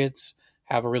Patriots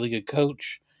have a really good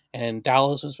coach. And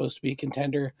Dallas was supposed to be a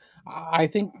contender. I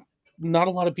think not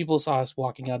a lot of people saw us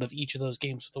walking out of each of those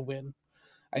games with a win.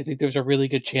 I think there's a really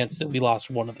good chance that we lost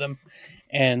one of them.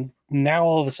 And now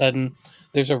all of a sudden,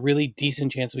 there's a really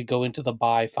decent chance we go into the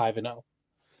bye 5-0.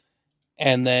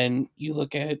 And then you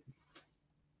look at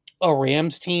a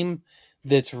Rams team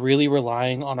that's really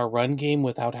relying on a run game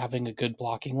without having a good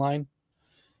blocking line.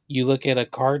 You look at a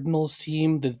Cardinals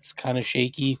team that's kind of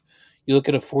shaky. You look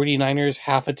at a 49ers,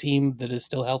 half a team that is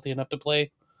still healthy enough to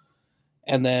play.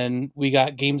 And then we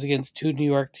got games against 2 New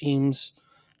York teams,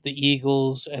 the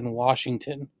Eagles and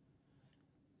Washington.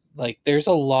 Like, there's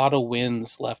a lot of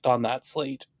wins left on that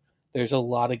slate. There's a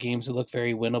lot of games that look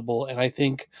very winnable. And I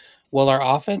think while our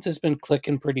offense has been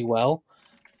clicking pretty well,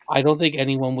 I don't think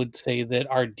anyone would say that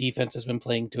our defense has been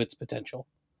playing to its potential.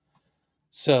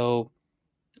 So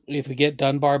if we get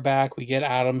Dunbar back, we get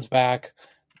Adams back,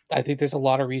 I think there's a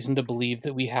lot of reason to believe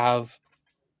that we have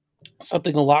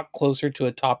something a lot closer to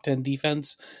a top 10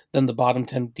 defense than the bottom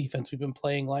 10 defense we've been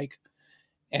playing like.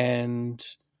 And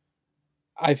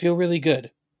I feel really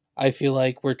good. I feel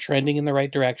like we're trending in the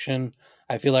right direction.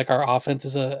 I feel like our offense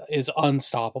is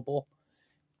unstoppable.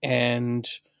 And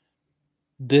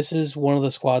this is one of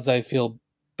the squads I feel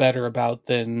better about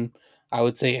than I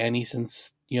would say any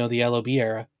since, the LOB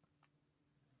era.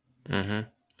 Mm-hmm.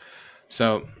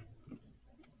 So,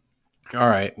 all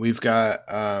right, we've got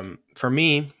for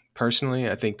me personally,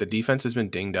 I think the defense has been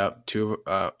dinged up.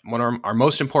 One of our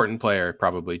most important player,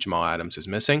 probably Jamal Adams, is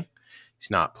missing.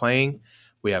 He's not playing.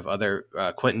 We have other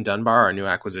Quentin Dunbar, our new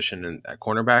acquisition at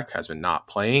cornerback, has been not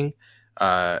playing.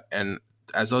 And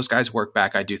as those guys work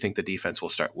back, I do think the defense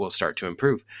will start to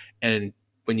improve. And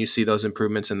when you see those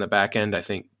improvements in the back end, I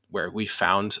think where we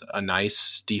found a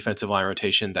nice defensive line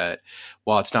rotation that,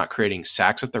 while it's not creating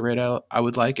sacks at the rate I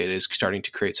would like, it is starting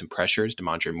to create some pressures.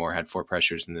 DeMondre Moore had 4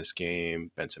 pressures in this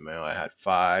game. Benson Mayowa had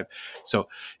 5. So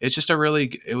it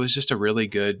was just a really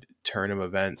good turn of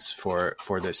events for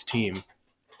this team,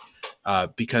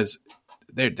 because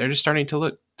they're just starting to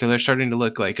look. So they're starting to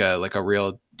look like a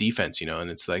real defense, and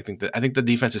it's like I think the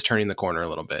defense is turning the corner a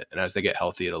little bit, and as they get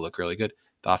healthy, it'll look really good.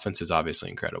 The offense is obviously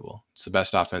incredible. It's the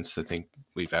best offense I think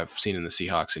we've ever seen in the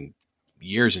Seahawks in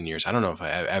years and years. I don't know if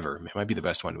it might be the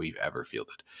best one we've ever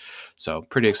fielded. So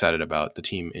pretty excited about the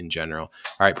team in general.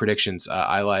 All right, predictions.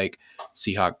 I like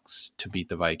Seahawks to beat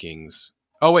the Vikings.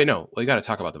 Oh, wait, no. We got to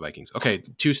talk about the Vikings. Okay,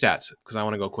 2 stats because I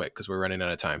want to go quick because we're running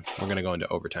out of time. We're going to go into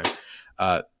overtime.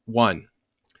 1,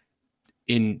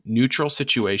 in neutral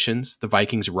situations, the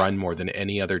Vikings run more than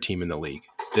any other team in the league.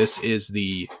 This is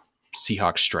the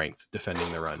Seahawks' strength, defending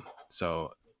the run.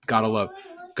 So gotta love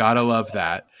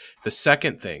that. The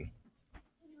second thing,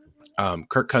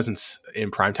 Kirk Cousins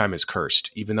in primetime is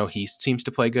cursed. Even though he seems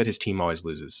to play good, his team always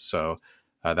loses. So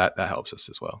that helps us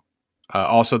as well.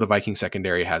 Also, the Viking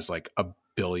secondary has like a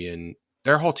billion.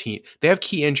 Their whole team, they have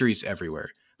key injuries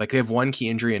everywhere. Like they have 1 key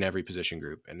injury in every position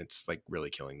group, and it's like really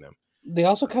killing them. They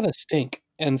also kind of stink.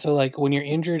 And so, like, when you're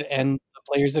injured and the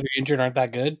players that are injured aren't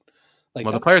that good, like,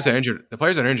 well, the players that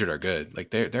are injured are good.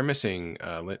 Like they're missing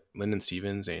Lyndon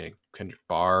Stevens and Kendrick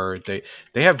Barr. They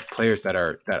have players that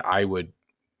I would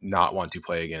not want to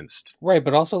play against. Right,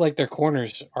 but also like their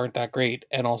corners aren't that great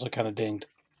and also kind of dinged.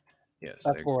 Yes,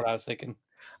 that's more what I was thinking.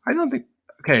 I don't think.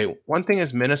 Okay, one thing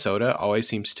is Minnesota always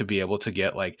seems to be able to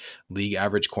get like league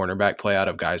average cornerback play out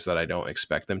of guys that I don't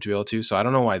expect them to be able to. So I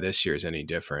don't know why this year is any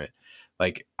different.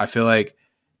 Like I feel like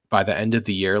by the end of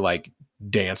the year, like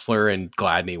Dantzler and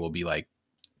Gladney will be like,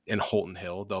 in Holton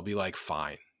Hill, they'll be like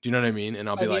fine. Do you know what I mean? And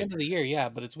I'll By be the like, end of the year, yeah,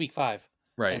 but it's week 5,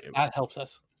 right? That helps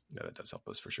us. Yeah, that does help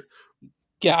us for sure.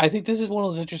 Yeah, I think this is one of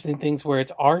those interesting things where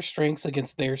it's our strengths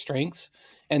against their strengths,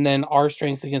 and then our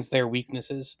strengths against their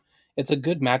weaknesses. It's a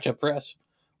good matchup for us.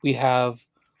 We have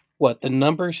the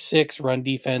number 6 run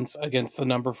defense against the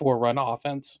number 4 run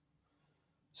offense.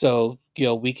 So,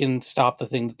 we can stop the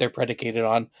thing that they're predicated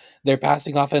on. Their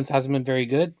passing offense hasn't been very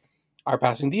good. Our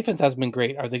passing defense hasn't been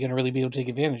great. Are they going to really be able to take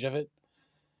advantage of it?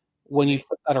 When you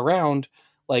flip that around,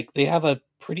 like they have a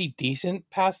pretty decent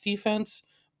pass defense,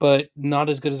 but not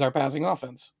as good as our passing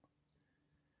offense.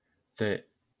 They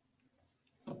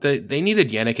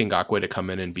needed Yannick Ngakoue to come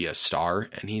in and be a star,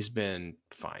 and he's been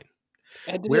fine.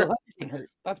 And Danielle Hunter's been hurt.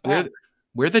 That's bad.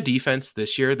 We're the defense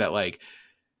this year that like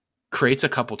creates a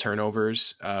couple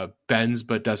turnovers, bends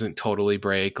but doesn't totally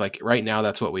break. Like right now,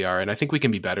 that's what we are, and I think we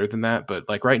can be better than that. But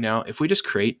like right now, if we just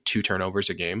create 2 turnovers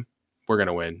a game, we're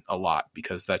gonna win a lot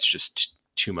because that's just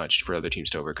too much for other teams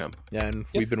to overcome. Yeah, and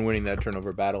we've been winning that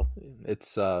turnover battle.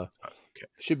 It's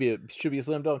should be a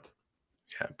slam dunk.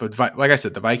 Yeah, but like I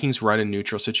said, the Vikings run in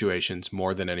neutral situations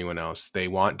more than anyone else. They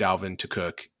want Dalvin to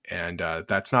cook, and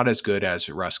that's not as good as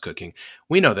Russ cooking.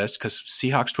 We know this because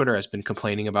Seahawks Twitter has been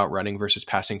complaining about running versus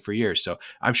passing for years. So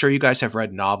I'm sure you guys have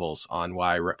read novels on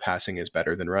why passing is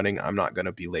better than running. I'm not going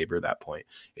to belabor that point.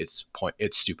 It's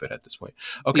stupid at this point.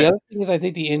 Okay. The other thing is I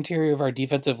think the interior of our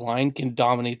defensive line can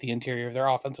dominate the interior of their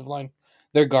offensive line.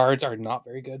 Their guards are not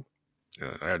very good.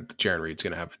 Jaron Reed's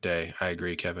going to have a day. I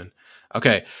agree, Kevin.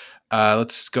 Okay.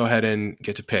 Let's go ahead and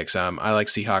get to picks. I like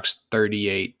Seahawks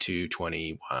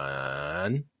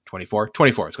 38-21. 24?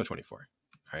 24. Let's go 24.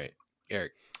 All right,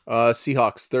 Eric.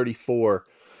 Seahawks 34,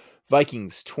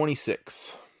 Vikings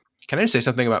 26. Can I say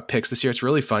something about picks this year? It's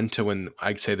really fun to, when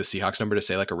I say the Seahawks number, to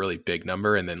say like a really big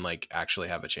number and then like actually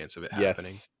have a chance of it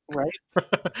happening. Right.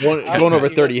 Going over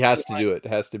 30 has to do it.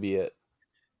 Has to be it.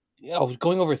 Oh,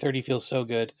 going over 30 feels so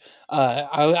good.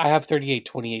 I have 38-28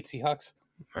 Seahawks.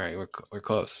 All right, we're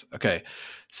close. Okay,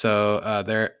 so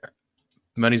their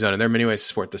money zone, and there are many ways to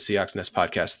support the Seahawks Nest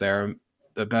podcast.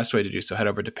 The best way to do so, head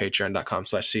over to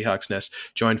patreon.com/SeahawksNest,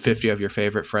 join 50 of your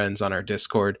favorite friends on our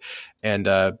Discord, and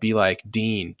be like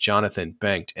Dean, Jonathan,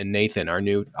 Bengt, and Nathan, our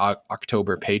new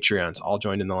October Patreons, all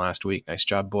joined in the last week. Nice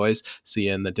job, boys. See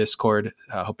you in the Discord.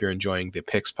 Hope you're enjoying the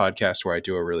Picks podcast, where I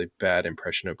do a really bad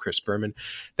impression of Chris Berman.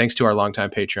 Thanks to our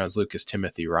longtime Patreons, Lucas,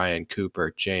 Timothy, Ryan,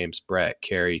 Cooper, James, Brett,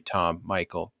 Carrie, Tom,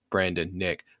 Michael, Brandon,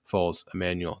 Nick, Foles,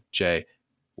 Emmanuel, Jay,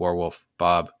 Warwolf,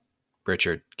 Bob,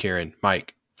 Richard, Kieran,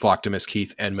 Mike, Flocktimus,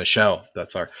 Keith, and Michelle.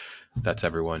 That's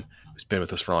everyone who's been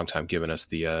with us for a long time, giving us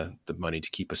the money to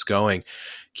keep us going,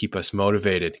 keep us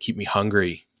motivated, keep me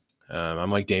hungry. I'm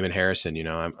like Damon Harrison,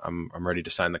 I'm ready to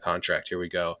sign the contract. Here we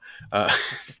go.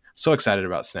 So excited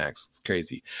about Snacks. It's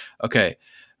crazy. Okay.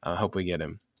 I hope we get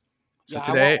him. So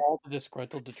today, I want all the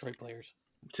disgruntled Detroit players.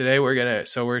 Today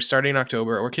we're starting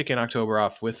October. We're kicking October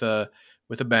off with a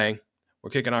bang. We're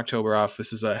kicking October off.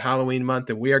 This is a Halloween month,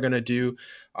 and we are going to do,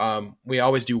 we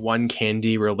always do one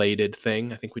candy related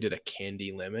thing. I think we did a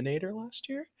candy eliminator last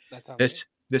year. This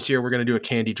year we're going to do a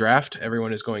candy draft. We're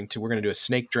going to do a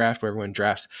snake draft where everyone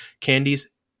drafts candies.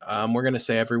 We're going to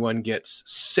say everyone gets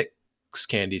 6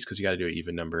 candies, because you got to do an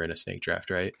even number in a snake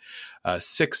draft, right?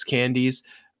 6 candies.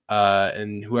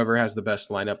 And whoever has the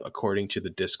best lineup according to the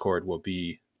Discord will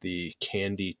be the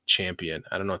candy champion.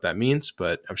 I don't know what that means,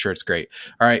 but I'm sure it's great.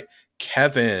 All right.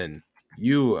 Kevin,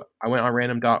 I went on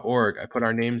random.org. I put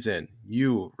our names in.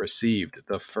 You received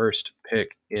the first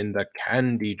pick in the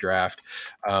candy draft.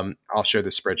 I'll share the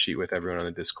spreadsheet with everyone on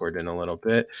the Discord in a little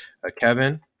bit.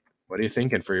 Kevin, what are you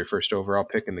thinking for your first overall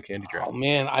pick in the candy draft? Oh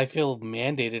man, I feel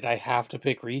mandated. I have to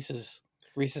pick Reese's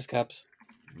Cups.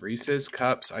 Reese's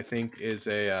Cups, I think, is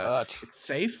it's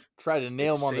safe. Try to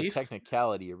nail them on the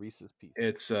technicality of Reese's Pieces.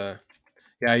 It's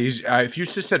yeah. If you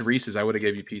just said Reese's, I would have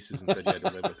gave you Pieces and said you had to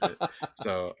live with it.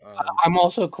 So I'm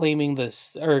also claiming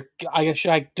this, or I guess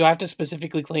do I have to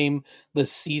specifically claim the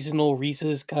seasonal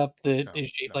Reese's Cup that is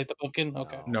shaped like the pumpkin?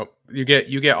 Okay. Nope. You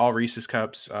get all Reese's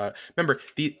Cups. Remember,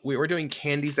 we're doing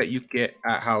candies that you get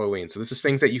at Halloween. So this is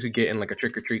things that you could get in like a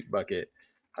trick or treat bucket.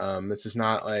 This is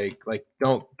not like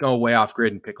don't go way off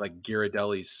grid and pick like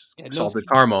Ghirardelli's salted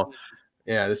caramel.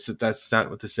 Yeah, that's not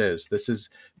what this is. This is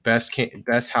best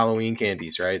Halloween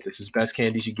candies, right? This is best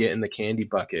candies you get in the candy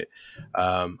bucket.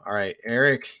 All right,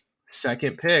 Eric,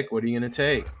 second pick. What are you gonna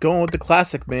take? Going with the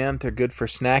classic, man. They're good for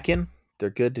snacking.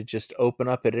 They're good to just open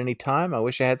up at any time. I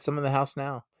wish I had some in the house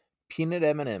now. Peanut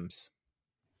M&Ms.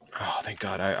 Oh, thank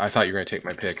God. I thought you were going to take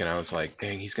my pick, and I was like,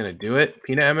 dang, he's going to do it.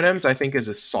 Peanut M&Ms, I think, is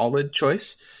a solid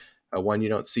choice. One you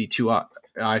don't see too often.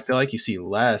 I feel like you see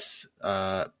less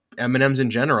M&Ms in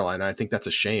general, and I think that's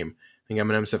a shame. I think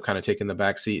M&Ms have kind of taken the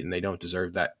back seat, and they don't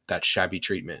deserve that shabby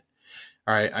treatment.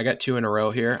 All right, I got 2 in a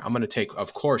row here. I'm going to take,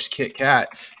 of course, Kit Kat,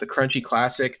 the crunchy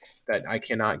classic that I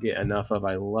cannot get enough of.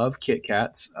 I love Kit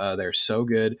Kats. They're so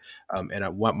good.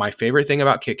 What my favorite thing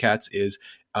about Kit Kats is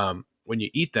when you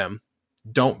eat them,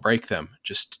 don't break them.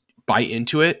 Just bite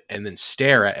into it and then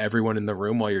stare at everyone in the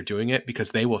room while you're doing it,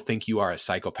 because they will think you are a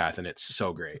psychopath, and it's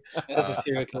so great. That's a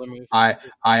serial killer move. I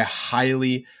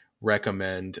highly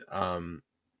recommend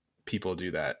people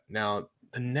do that. Now,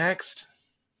 the next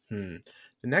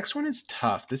one is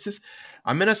tough.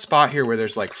 I'm in a spot here where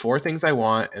there's like 4 things I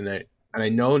want, and I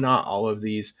know not all of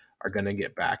these are gonna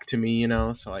get back to me,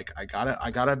 so like I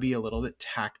gotta be a little bit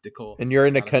tactical. And you're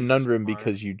in a conundrum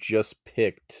because you just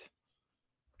picked.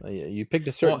 You picked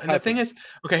a certain. Well, and the thing is,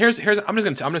 okay, here's I'm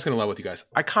just gonna level with you guys.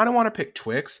 I kind of want to pick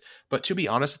Twix, but to be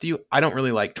honest with you, I don't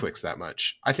really like Twix that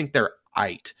much. I think they're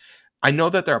aight. I know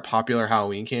that they're a popular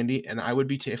Halloween candy, and I would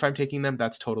be if I'm taking them,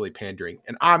 that's totally pandering,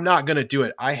 and I'm not gonna do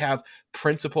it. I have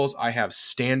principles. I have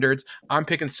standards. I'm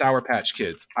picking Sour Patch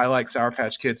Kids. I like Sour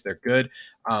Patch Kids. They're good.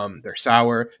 They're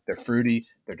sour. They're fruity.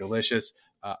 They're delicious.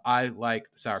 I like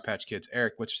the Sour Patch Kids.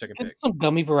 Eric, what's your second pick? Some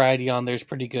gummy variety on there is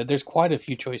pretty good. There's quite a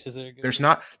few choices that are good. There's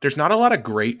not a lot of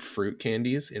great fruit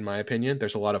candies, in my opinion.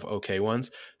 There's a lot of okay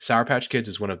ones. Sour Patch Kids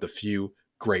is one of the few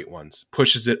great ones.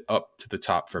 Pushes it up to the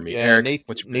top for me. Yeah,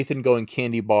 Eric, Nathan going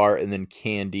candy bar and then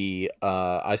candy.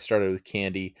 I started with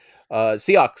candy.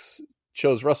 Seahawks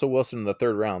chose Russell Wilson in the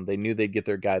 3rd round. They knew they'd get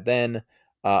their guy then.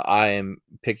 I am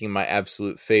picking my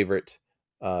absolute favorite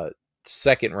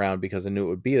 2nd round because I knew it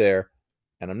would be there.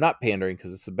 and I'm not pandering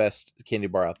because it's the best candy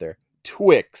bar out there.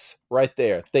 Twix, right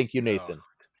there. Thank you, Nathan.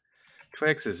 Oh,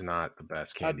 Twix is not the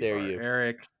best How candy dare bar. you.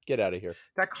 Eric, Get out of here.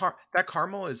 that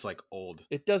caramel is like old.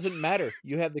 It doesn't matter.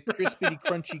 You have the crispy,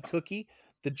 crunchy cookie,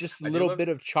 the just I do little love. bit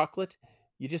of chocolate.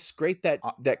 You just scrape that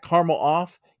Uh, caramel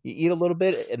off. You eat a little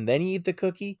bit, and then you eat the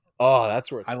cookie. Oh,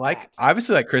 that's where it's at.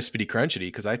 obviously like crispity crunchity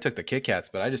because I took the Kit Kats,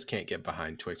 but I just can't get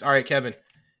behind Twix. All right, Kevin,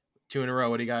 2 in a row.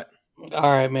 What do you got?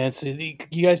 All right, man. So you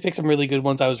guys picked some really good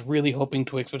ones. I was really hoping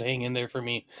Twix would hang in there for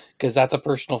me because that's a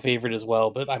personal favorite as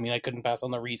well. But I mean, I couldn't pass on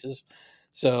the Reese's,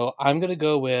 so I'm gonna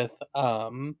go with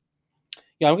I'm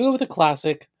gonna go with a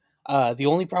classic. The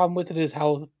only problem with it is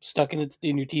how stuck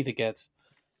in your teeth it gets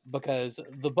because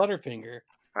the Butterfinger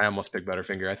I almost picked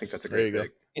Butterfinger. I think that's a There you great go.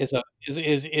 pick.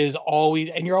 is always,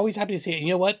 and you're always happy to see it. And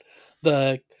you know what?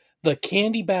 The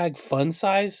candy bag fun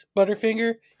size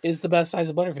Butterfinger is the best size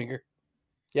of Butterfinger.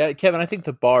 Yeah, Kevin, I think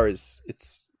the bar is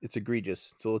it's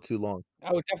egregious. It's a little too long.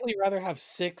 I would definitely rather have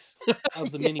 6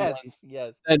 of the mini ones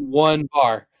yes. than one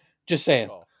bar. Just saying.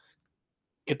 Oh.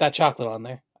 Get that chocolate on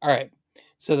there. All right.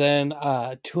 So then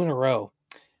 2 in a row.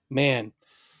 Man,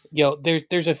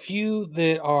 there's a few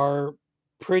that are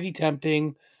pretty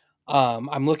tempting.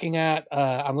 I'm looking at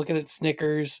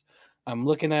Snickers. I'm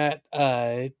looking at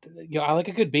I like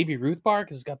a good Baby Ruth bar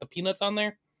because it's got the peanuts on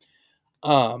there.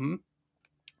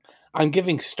 I'm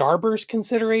giving Starburst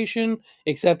consideration,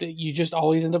 except you just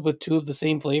always end up with 2 of the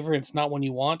same flavor. And it's not one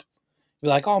you want. You're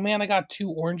like, oh man, I got 2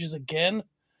 oranges again,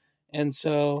 and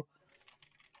so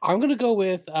I'm gonna go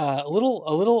with a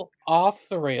little off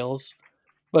the rails,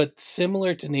 but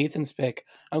similar to Nathan's pick.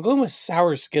 I'm going with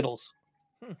sour Skittles.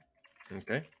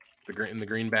 Okay, in the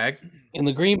green bag. In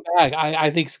the green bag, I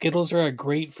think Skittles are a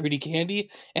great fruity candy,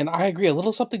 and I agree. A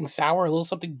little something sour, a little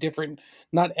something different.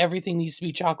 Not everything needs to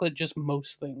be chocolate, just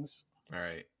most things. All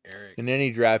right, Eric. In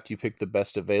any draft, you pick the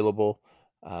best available.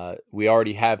 We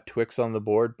already have Twix on the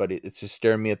board, but it's just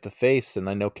staring me at the face, and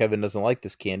I know Kevin doesn't like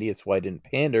this candy. It's why I didn't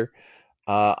pander.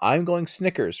 I'm going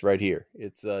Snickers right here.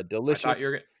 It's delicious.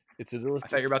 It's a delicious. I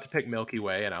thought you were about to pick Milky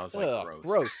Way, and I was like, Ugh,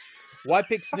 gross. Why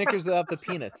pick Snickers without the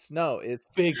peanuts? No, it's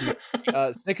Big.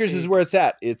 Snickers is where it's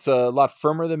at. It's a lot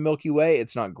firmer than Milky Way.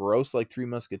 It's not gross like Three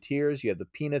Musketeers. You have the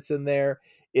peanuts in there.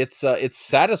 It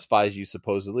satisfies you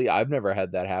supposedly. I've never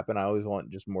had that happen. I always want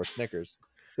just more Snickers.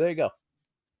 So there you go.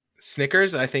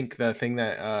 Snickers. I think the thing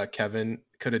that Kevin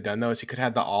could have done though is he could have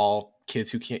had the all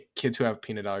kids who have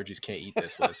peanut allergies can't eat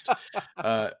this list.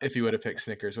 If he would have picked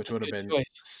Snickers, which would have been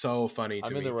so funny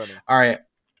to me. The running. All right,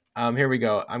 here we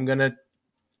go. I'm gonna.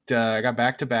 I got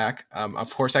back to back.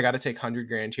 Of course, I got to take 100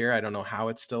 grand here. I don't know how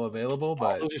it's still available,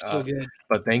 but those are still good.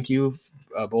 But thank you,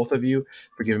 both of you,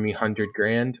 for giving me 100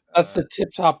 grand. That's the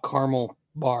Tip Top caramel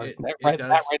bar, right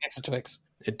next to Twix.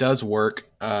 It does work.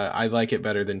 I like it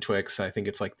better than Twix. I think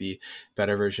it's like the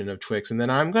better version of Twix. And then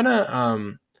I'm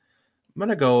gonna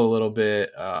go a little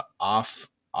bit off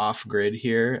grid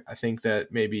here. I think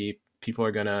that maybe people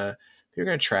are gonna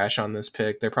trash on this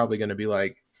pick. They're probably gonna be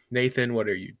like, Nathan, what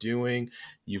are you doing?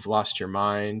 You've lost your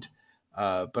mind.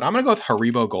 But I'm gonna go with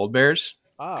Haribo Gold Bears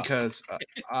because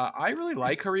I really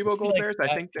like Haribo Gold Bears.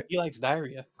 I think that he likes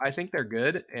diarrhea. I think they're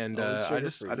good, and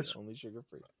only sugar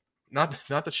free. Not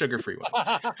the sugar free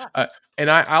ones.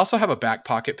 And I also have a back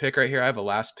pocket pick right here. I have a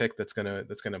last pick that's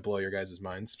gonna blow your guys'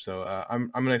 minds. So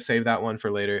I'm gonna save that one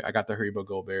for later. I got the Haribo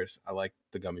Gold Bears. I like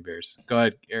the gummy bears. Go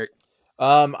ahead, Eric.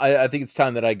 I think it's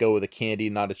time that I go with a candy,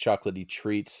 not a chocolatey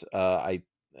treat.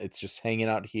 It's just hanging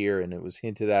out here, and it was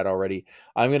hinted at already.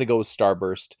 I'm going to go with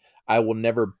Starburst. I will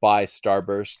never buy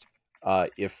Starburst.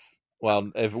 If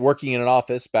working in an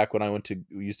office, back when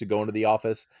we used to go into the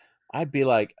office, I'd be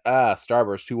like,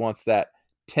 Starburst, who wants that?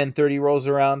 10:30 rolls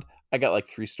around, I got like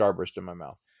 3 Starburst in my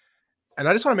mouth. And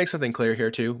I just want to make something clear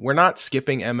here too. We're not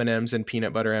skipping M&Ms and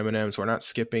peanut butter M&Ms. We're not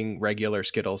skipping regular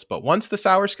Skittles. But once the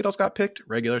sour Skittles got picked,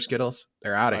 regular Skittles,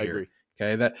 they're out of here. Agree.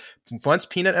 Okay, that once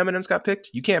peanut M&Ms got picked,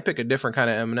 you can't pick a different kind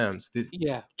of M&Ms.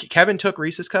 Yeah. Kevin took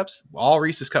Reese's Cups. All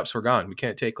Reese's Cups were gone. We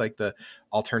can't take like the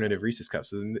alternative Reese's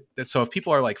Cups. So if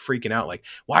people are like freaking out, like,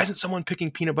 why isn't someone picking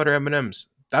peanut butter M&Ms?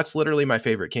 That's literally my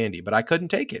favorite candy, but I couldn't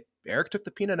take it. Eric took the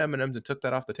peanut M&Ms and took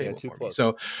that off the table for me.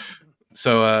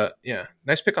 So yeah,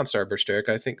 nice pick on Starburst, Eric.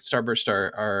 I think Starburst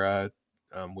are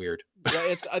weird.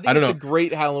 Yeah, I think it's a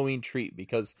great Halloween treat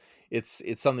because it's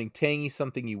something tangy,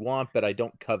 something you want, but I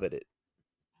don't covet it.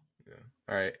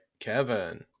 All right,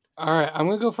 Kevin. All right, I'm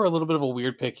going to go for a little bit of a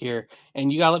weird pick here,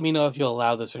 and you got to let me know if you'll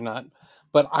allow this or not.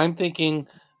 But I'm thinking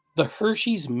the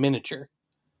Hershey's miniature.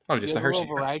 Oh, just the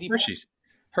Hershey's.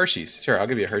 Hershey's. Sure, I'll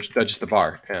give you a Hershey. Just the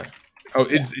bar. Yeah. Oh,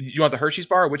 you want the Hershey's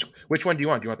bar? Which one do you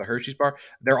want? Do you want the Hershey's bar?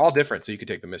 They're all different, so you could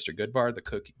take the Mr. Good bar,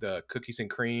 the cookies and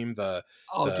cream,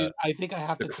 Oh, the dude, I think I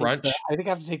have the to take the. crunch. I think I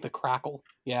have to take the crackle.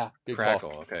 Yeah, Good Crackle.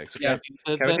 call. Okay, so yeah.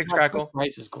 Kevin takes That crackle,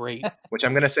 rice is great. which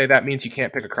I'm gonna say that means you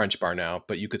can't pick a crunch bar now,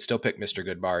 but you could still pick Mr.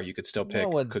 Good bar. You could still pick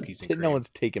cookies and cream. No one's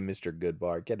taking Mr. Good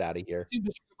bar. Get out of here. Dude, Mr.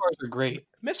 Good bars are great.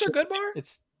 Mr. Good bar?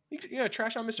 It's You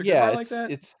trash on Mr. Good yeah, bar like that?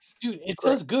 Dude, it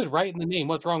says good right in the name.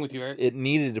 What's wrong with you, Eric? it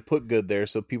needed to put good there,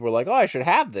 so people were like, "Oh, I should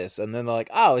have this," and then they're like,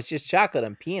 "Oh, it's just chocolate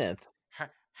and peanuts."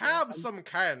 Have some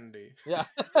candy. Yeah.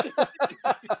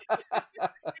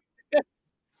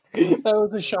 That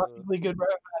was a shockingly good rap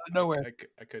out of nowhere.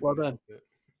 I couldn't. Well done.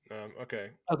 Okay.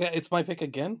 Okay, it's my pick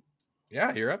again.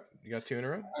 Yeah, you're up. You got 2 in a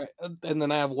row. All right, and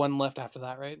then I have one left after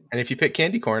that, right? And if you pick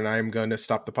candy corn, I'm going to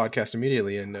stop the podcast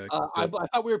immediately. And I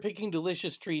thought we were picking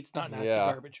delicious treats, not nasty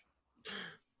garbage.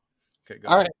 Okay, go.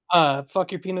 All right.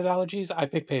 Fuck your peanut allergies. I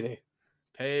pick Payday.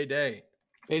 Payday.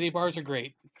 Payday bars are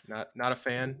great. Not a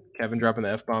fan. Kevin dropping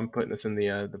the F-bomb, putting us in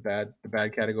the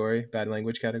bad category, bad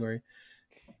language category.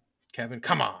 Kevin,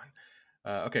 come on.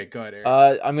 Okay, go ahead,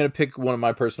 Eric. I'm gonna pick one of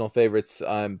my personal favorites.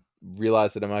 I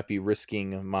realize that I might be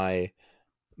risking my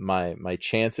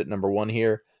chance at number 1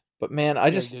 here, but man,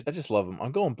 I just love them.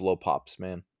 I'm going blow pops,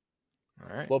 man.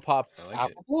 All right, blow pops. I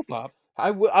like it. Blow pop.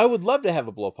 I would love to have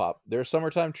a blow pop. They're a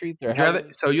summertime treat.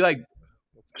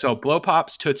 So blow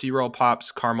pops, Tootsie Roll pops,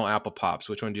 caramel apple pops.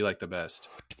 Which one do you like the best?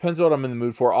 Depends what I'm in the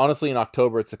mood for. Honestly, in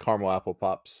October, it's the caramel apple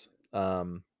pops.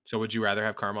 So would you rather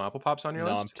have caramel apple pops on your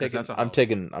list? I'm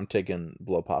taking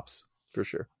blow pops for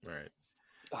sure. All right.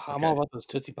 I'm all about those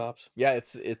Tootsie Pops. Yeah,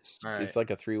 it's right. It's like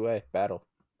a 3-way battle.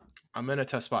 I'm in a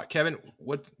tough spot. Kevin,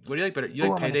 what do you like better? You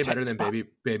like Payday better than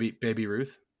Baby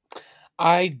Ruth?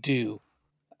 I do.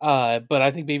 But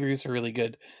I think Baby Ruths are really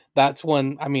good. That's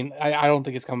one. I mean, I don't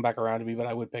think it's coming back around to me, but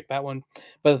I would pick that one.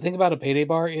 But the thing about a Payday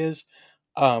bar is,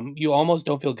 you almost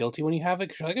don't feel guilty when you have it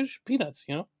because you're like, it's peanuts,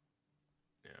 you know.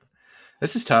 Yeah,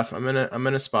 this is tough. I'm in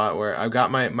a spot where I've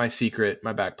got my secret,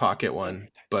 my back pocket one,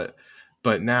 but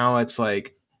now it's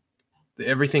like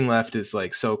everything left is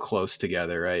like so close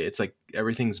together, right? It's like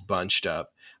everything's bunched up.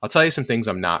 I'll tell you some things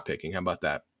I'm not picking. How about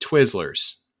that?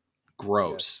 Twizzlers,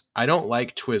 gross. Yeah. I don't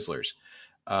like Twizzlers.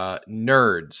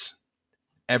 Nerds.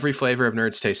 Every flavor of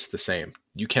Nerds tastes the same.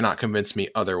 You cannot convince me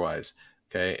otherwise.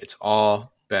 Okay, it's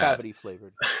all bad. Cavity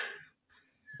flavored.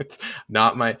 It's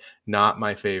not my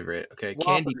favorite. Okay,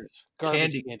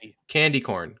 candy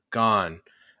corn gone.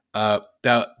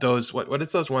 Those what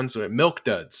is those ones? Milk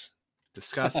duds.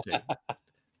 Disgusting.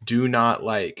 Do not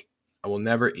like. I will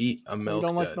never eat a milk. You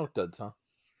don't dud. like milk duds, huh?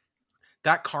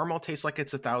 That caramel tastes like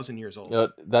it's 1,000 years old.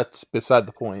 That's beside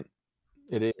the point.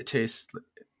 It is. It tastes.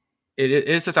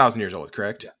 It's 1,000 years old,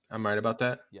 correct? Yeah. I'm right about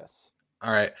that? Yes.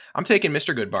 All right. I'm taking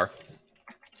Mr. Good Bar.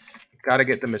 Got to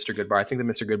get the Mr. Good Bar. I think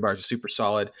the Mr. Good Bar is a super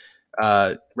solid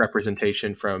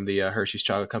representation from the Hershey's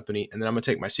Chocolate Company. And then I'm going to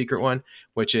take my secret one,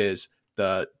 which is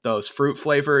those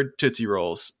fruit-flavored Tootsie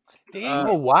Rolls.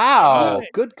 Oh, wow.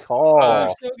 Good call. They're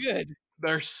so good.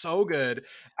 They're so good.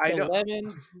 I know.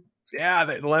 Lemon. Yeah,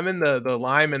 the lemon, the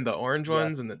lime, and the orange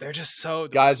ones, and they're just so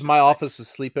delicious. Guys, my office was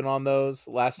sleeping on those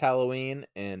last Halloween,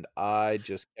 and I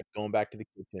just kept going back to the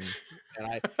kitchen.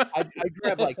 And I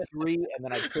grabbed like 3, and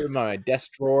then I put them in my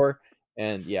desk drawer.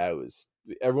 And yeah, it was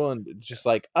everyone just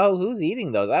like, "Oh, who's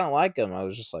eating those? I don't like them." I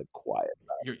was just like, quiet.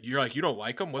 You're like, you don't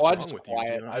like them? What's wrong with quiet. you?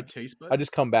 Do you not have taste buds? I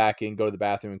just come back and go to the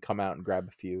bathroom and come out and grab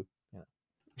a few. Yeah.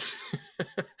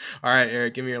 All right,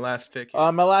 Eric, give me your last pick. My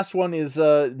last one is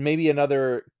maybe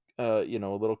another. A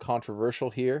little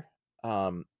controversial here,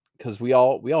 because we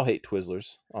all hate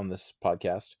Twizzlers on this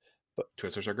podcast, but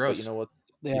Twizzlers are gross. But you know what?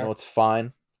 You know what's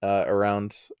fine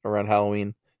around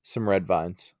Halloween? Some red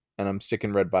vines, and I'm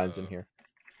sticking red vines in here.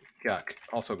 Yuck!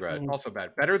 Also bad. Also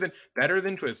bad. Better than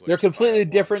Twizzlers. They're completely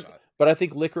different, but I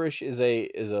think licorice is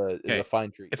a fine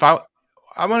treat. If I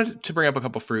wanted to bring up a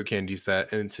couple fruit candies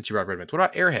and since you brought red vines, what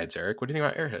about Airheads, Eric? What do you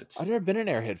think about Airheads? I've never been an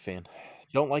Airhead fan.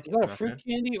 Don't like. Is that a fruit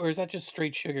candy or is that just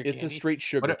straight sugar candy? It's a straight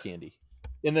sugar candy.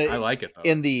 I like it though.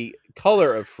 In the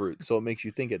color of fruit, so it makes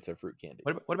you think it's a fruit candy.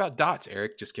 What about dots,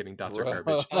 Eric? Just kidding. Dots are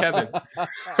garbage.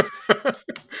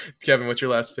 Kevin, what's your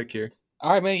last pick here?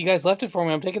 All right, man. You guys left it for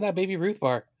me. I'm taking that Baby Ruth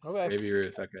bar. Okay. Baby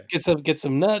Ruth. Okay. Get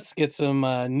some nuts. Get some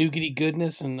nougaty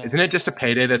goodness. And isn't it just a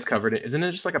payday that's covered in? Isn't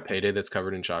it just like a payday that's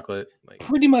covered in chocolate? Like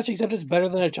pretty much, except it's better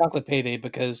than a chocolate payday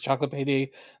because chocolate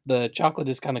payday, the chocolate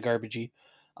is kind of garbagey.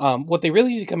 What they really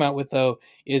need to come out with, though,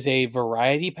 is a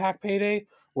variety pack payday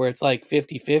where it's like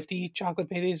 50-50 chocolate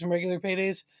paydays and regular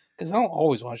paydays because I don't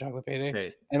always want chocolate payday.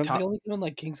 Okay. And they only come in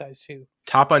like king size, too.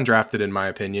 Top undrafted, in my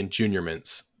opinion, Junior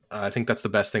Mints. I think that's the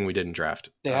best thing we did in draft.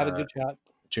 They had a good shot.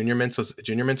 Junior mints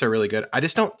are really good. I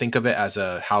just don't think of it as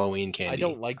a Halloween candy. I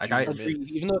don't like I, Junior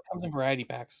Mints. Even though it comes in variety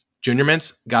packs. Junior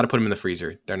mints, got to put them in the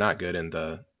freezer. They're not good in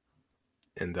the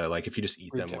like if you just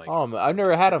eat Root them tip. like. Oh, I've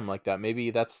never had them like that.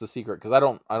 Maybe that's the secret because I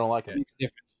don't like Yeah. them. Makes a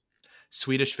difference.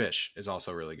 Swedish fish is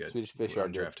also really good. Swedish fish are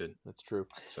good. undrafted. That's true.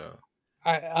 So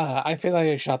I feel like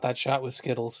I shot that shot with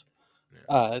Skittles.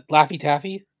 Laffy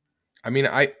Taffy. I mean,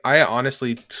 I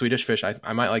honestly, Swedish fish,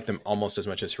 I might like them almost as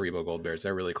much as Haribo Gold Bears.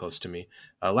 They're really close to me.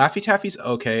 Laffy Taffy's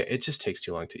okay. It just takes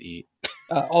too long to eat.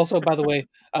 Also, by the way,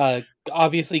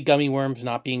 obviously gummy worms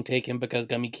not being taken because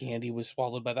gummy candy was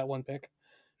swallowed by that one pick.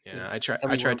 Yeah, I tried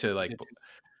Gummy to worms like. did too.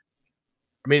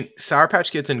 I mean, Sour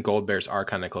Patch Kids and Gold Bears are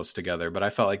kind of close together, but I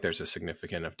felt like there's a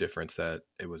significant enough difference that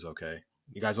it was okay.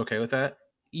 You guys okay with that?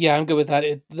 Yeah, I'm good with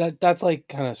that. That's like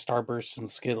kind of Starbursts and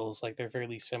Skittles. Like they're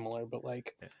fairly similar, but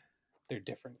like they're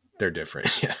different. They're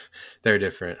different. Yeah, they're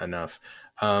different enough.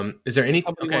 Is there any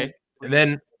Somebody okay? wanted- And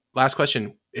then last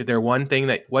question: Is there one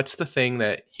thing what's the thing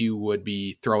that you would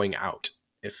be throwing out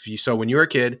if you? So when you were a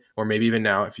kid, or maybe even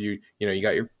now, if you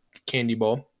got your candy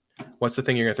bowl, what's the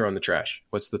thing you're gonna throw in the trash?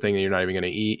 What's the thing that you're not even gonna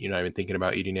eat? You're not even thinking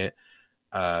about eating it.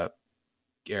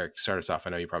 Eric, start us off. I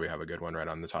know you probably have a good one right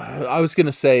on the top. I was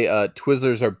gonna say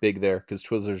Twizzlers are big there because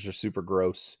Twizzlers are super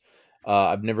gross.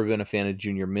 I've never been a fan of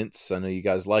Junior Mints. I know you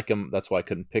guys like them. That's why I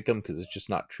couldn't pick them because it's just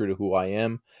not true to who I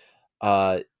am.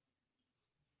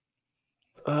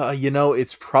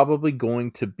 It's probably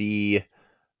going to be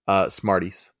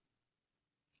Smarties.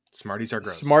 Smarties are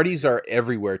gross. Smarties are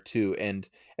everywhere too. And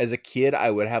as a kid,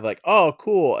 I would have like, oh,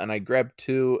 cool, and I grab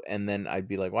two, and then I'd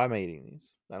be like, why am I eating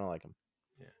these? I don't like them.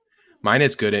 Mine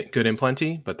is good in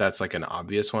plenty, but that's like an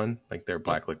obvious one. Like they're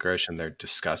black licorice and they're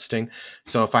disgusting.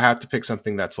 So if I have to pick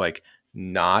something that's like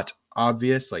not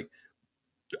obvious, like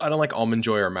I don't like Almond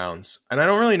Joy or Mounds, and I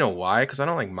don't really know why because I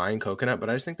don't like mine coconut, but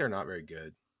I just think they're not very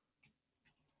good.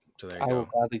 So there you I go. will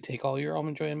gladly take all your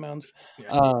Almond Joy and Mounds.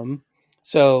 Yeah.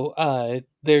 So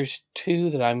there's two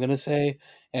that I'm gonna say,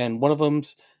 and one of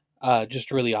them's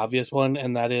just a really obvious one,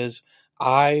 and that is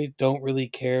I don't really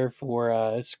care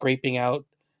for scraping out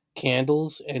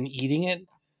candles and eating it.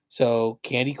 So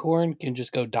candy corn can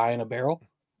just go die in a barrel.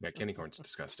 Yeah, candy corn's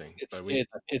disgusting.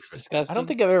 It's disgusting. I don't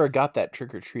think I've ever got that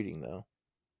trick or treating though.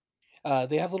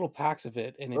 They have little packs of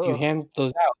it, and if you Ugh. hand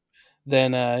those out,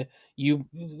 then you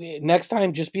next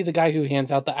time just be the guy who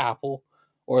hands out the apple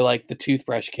or like the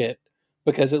toothbrush kit,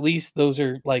 because at least those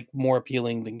are like more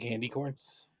appealing than candy corn.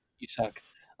 You suck.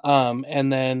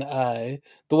 And then the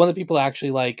one that people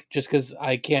actually like, just because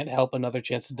I can't help another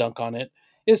chance to dunk on it,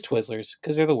 is Twizzlers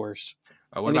because they're the worst.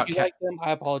 What And about if you like them, I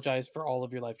apologize for all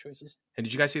of your life choices. And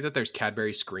did you guys see that there's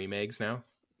Cadbury Scream eggs now?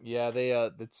 Yeah, they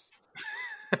that's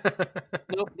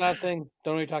Nope, not a thing.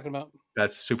 Don't know what you're talking about.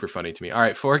 That's super funny to me. All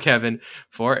right, for Kevin,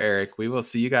 for Eric, we will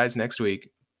see you guys next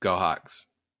week. Go Hawks.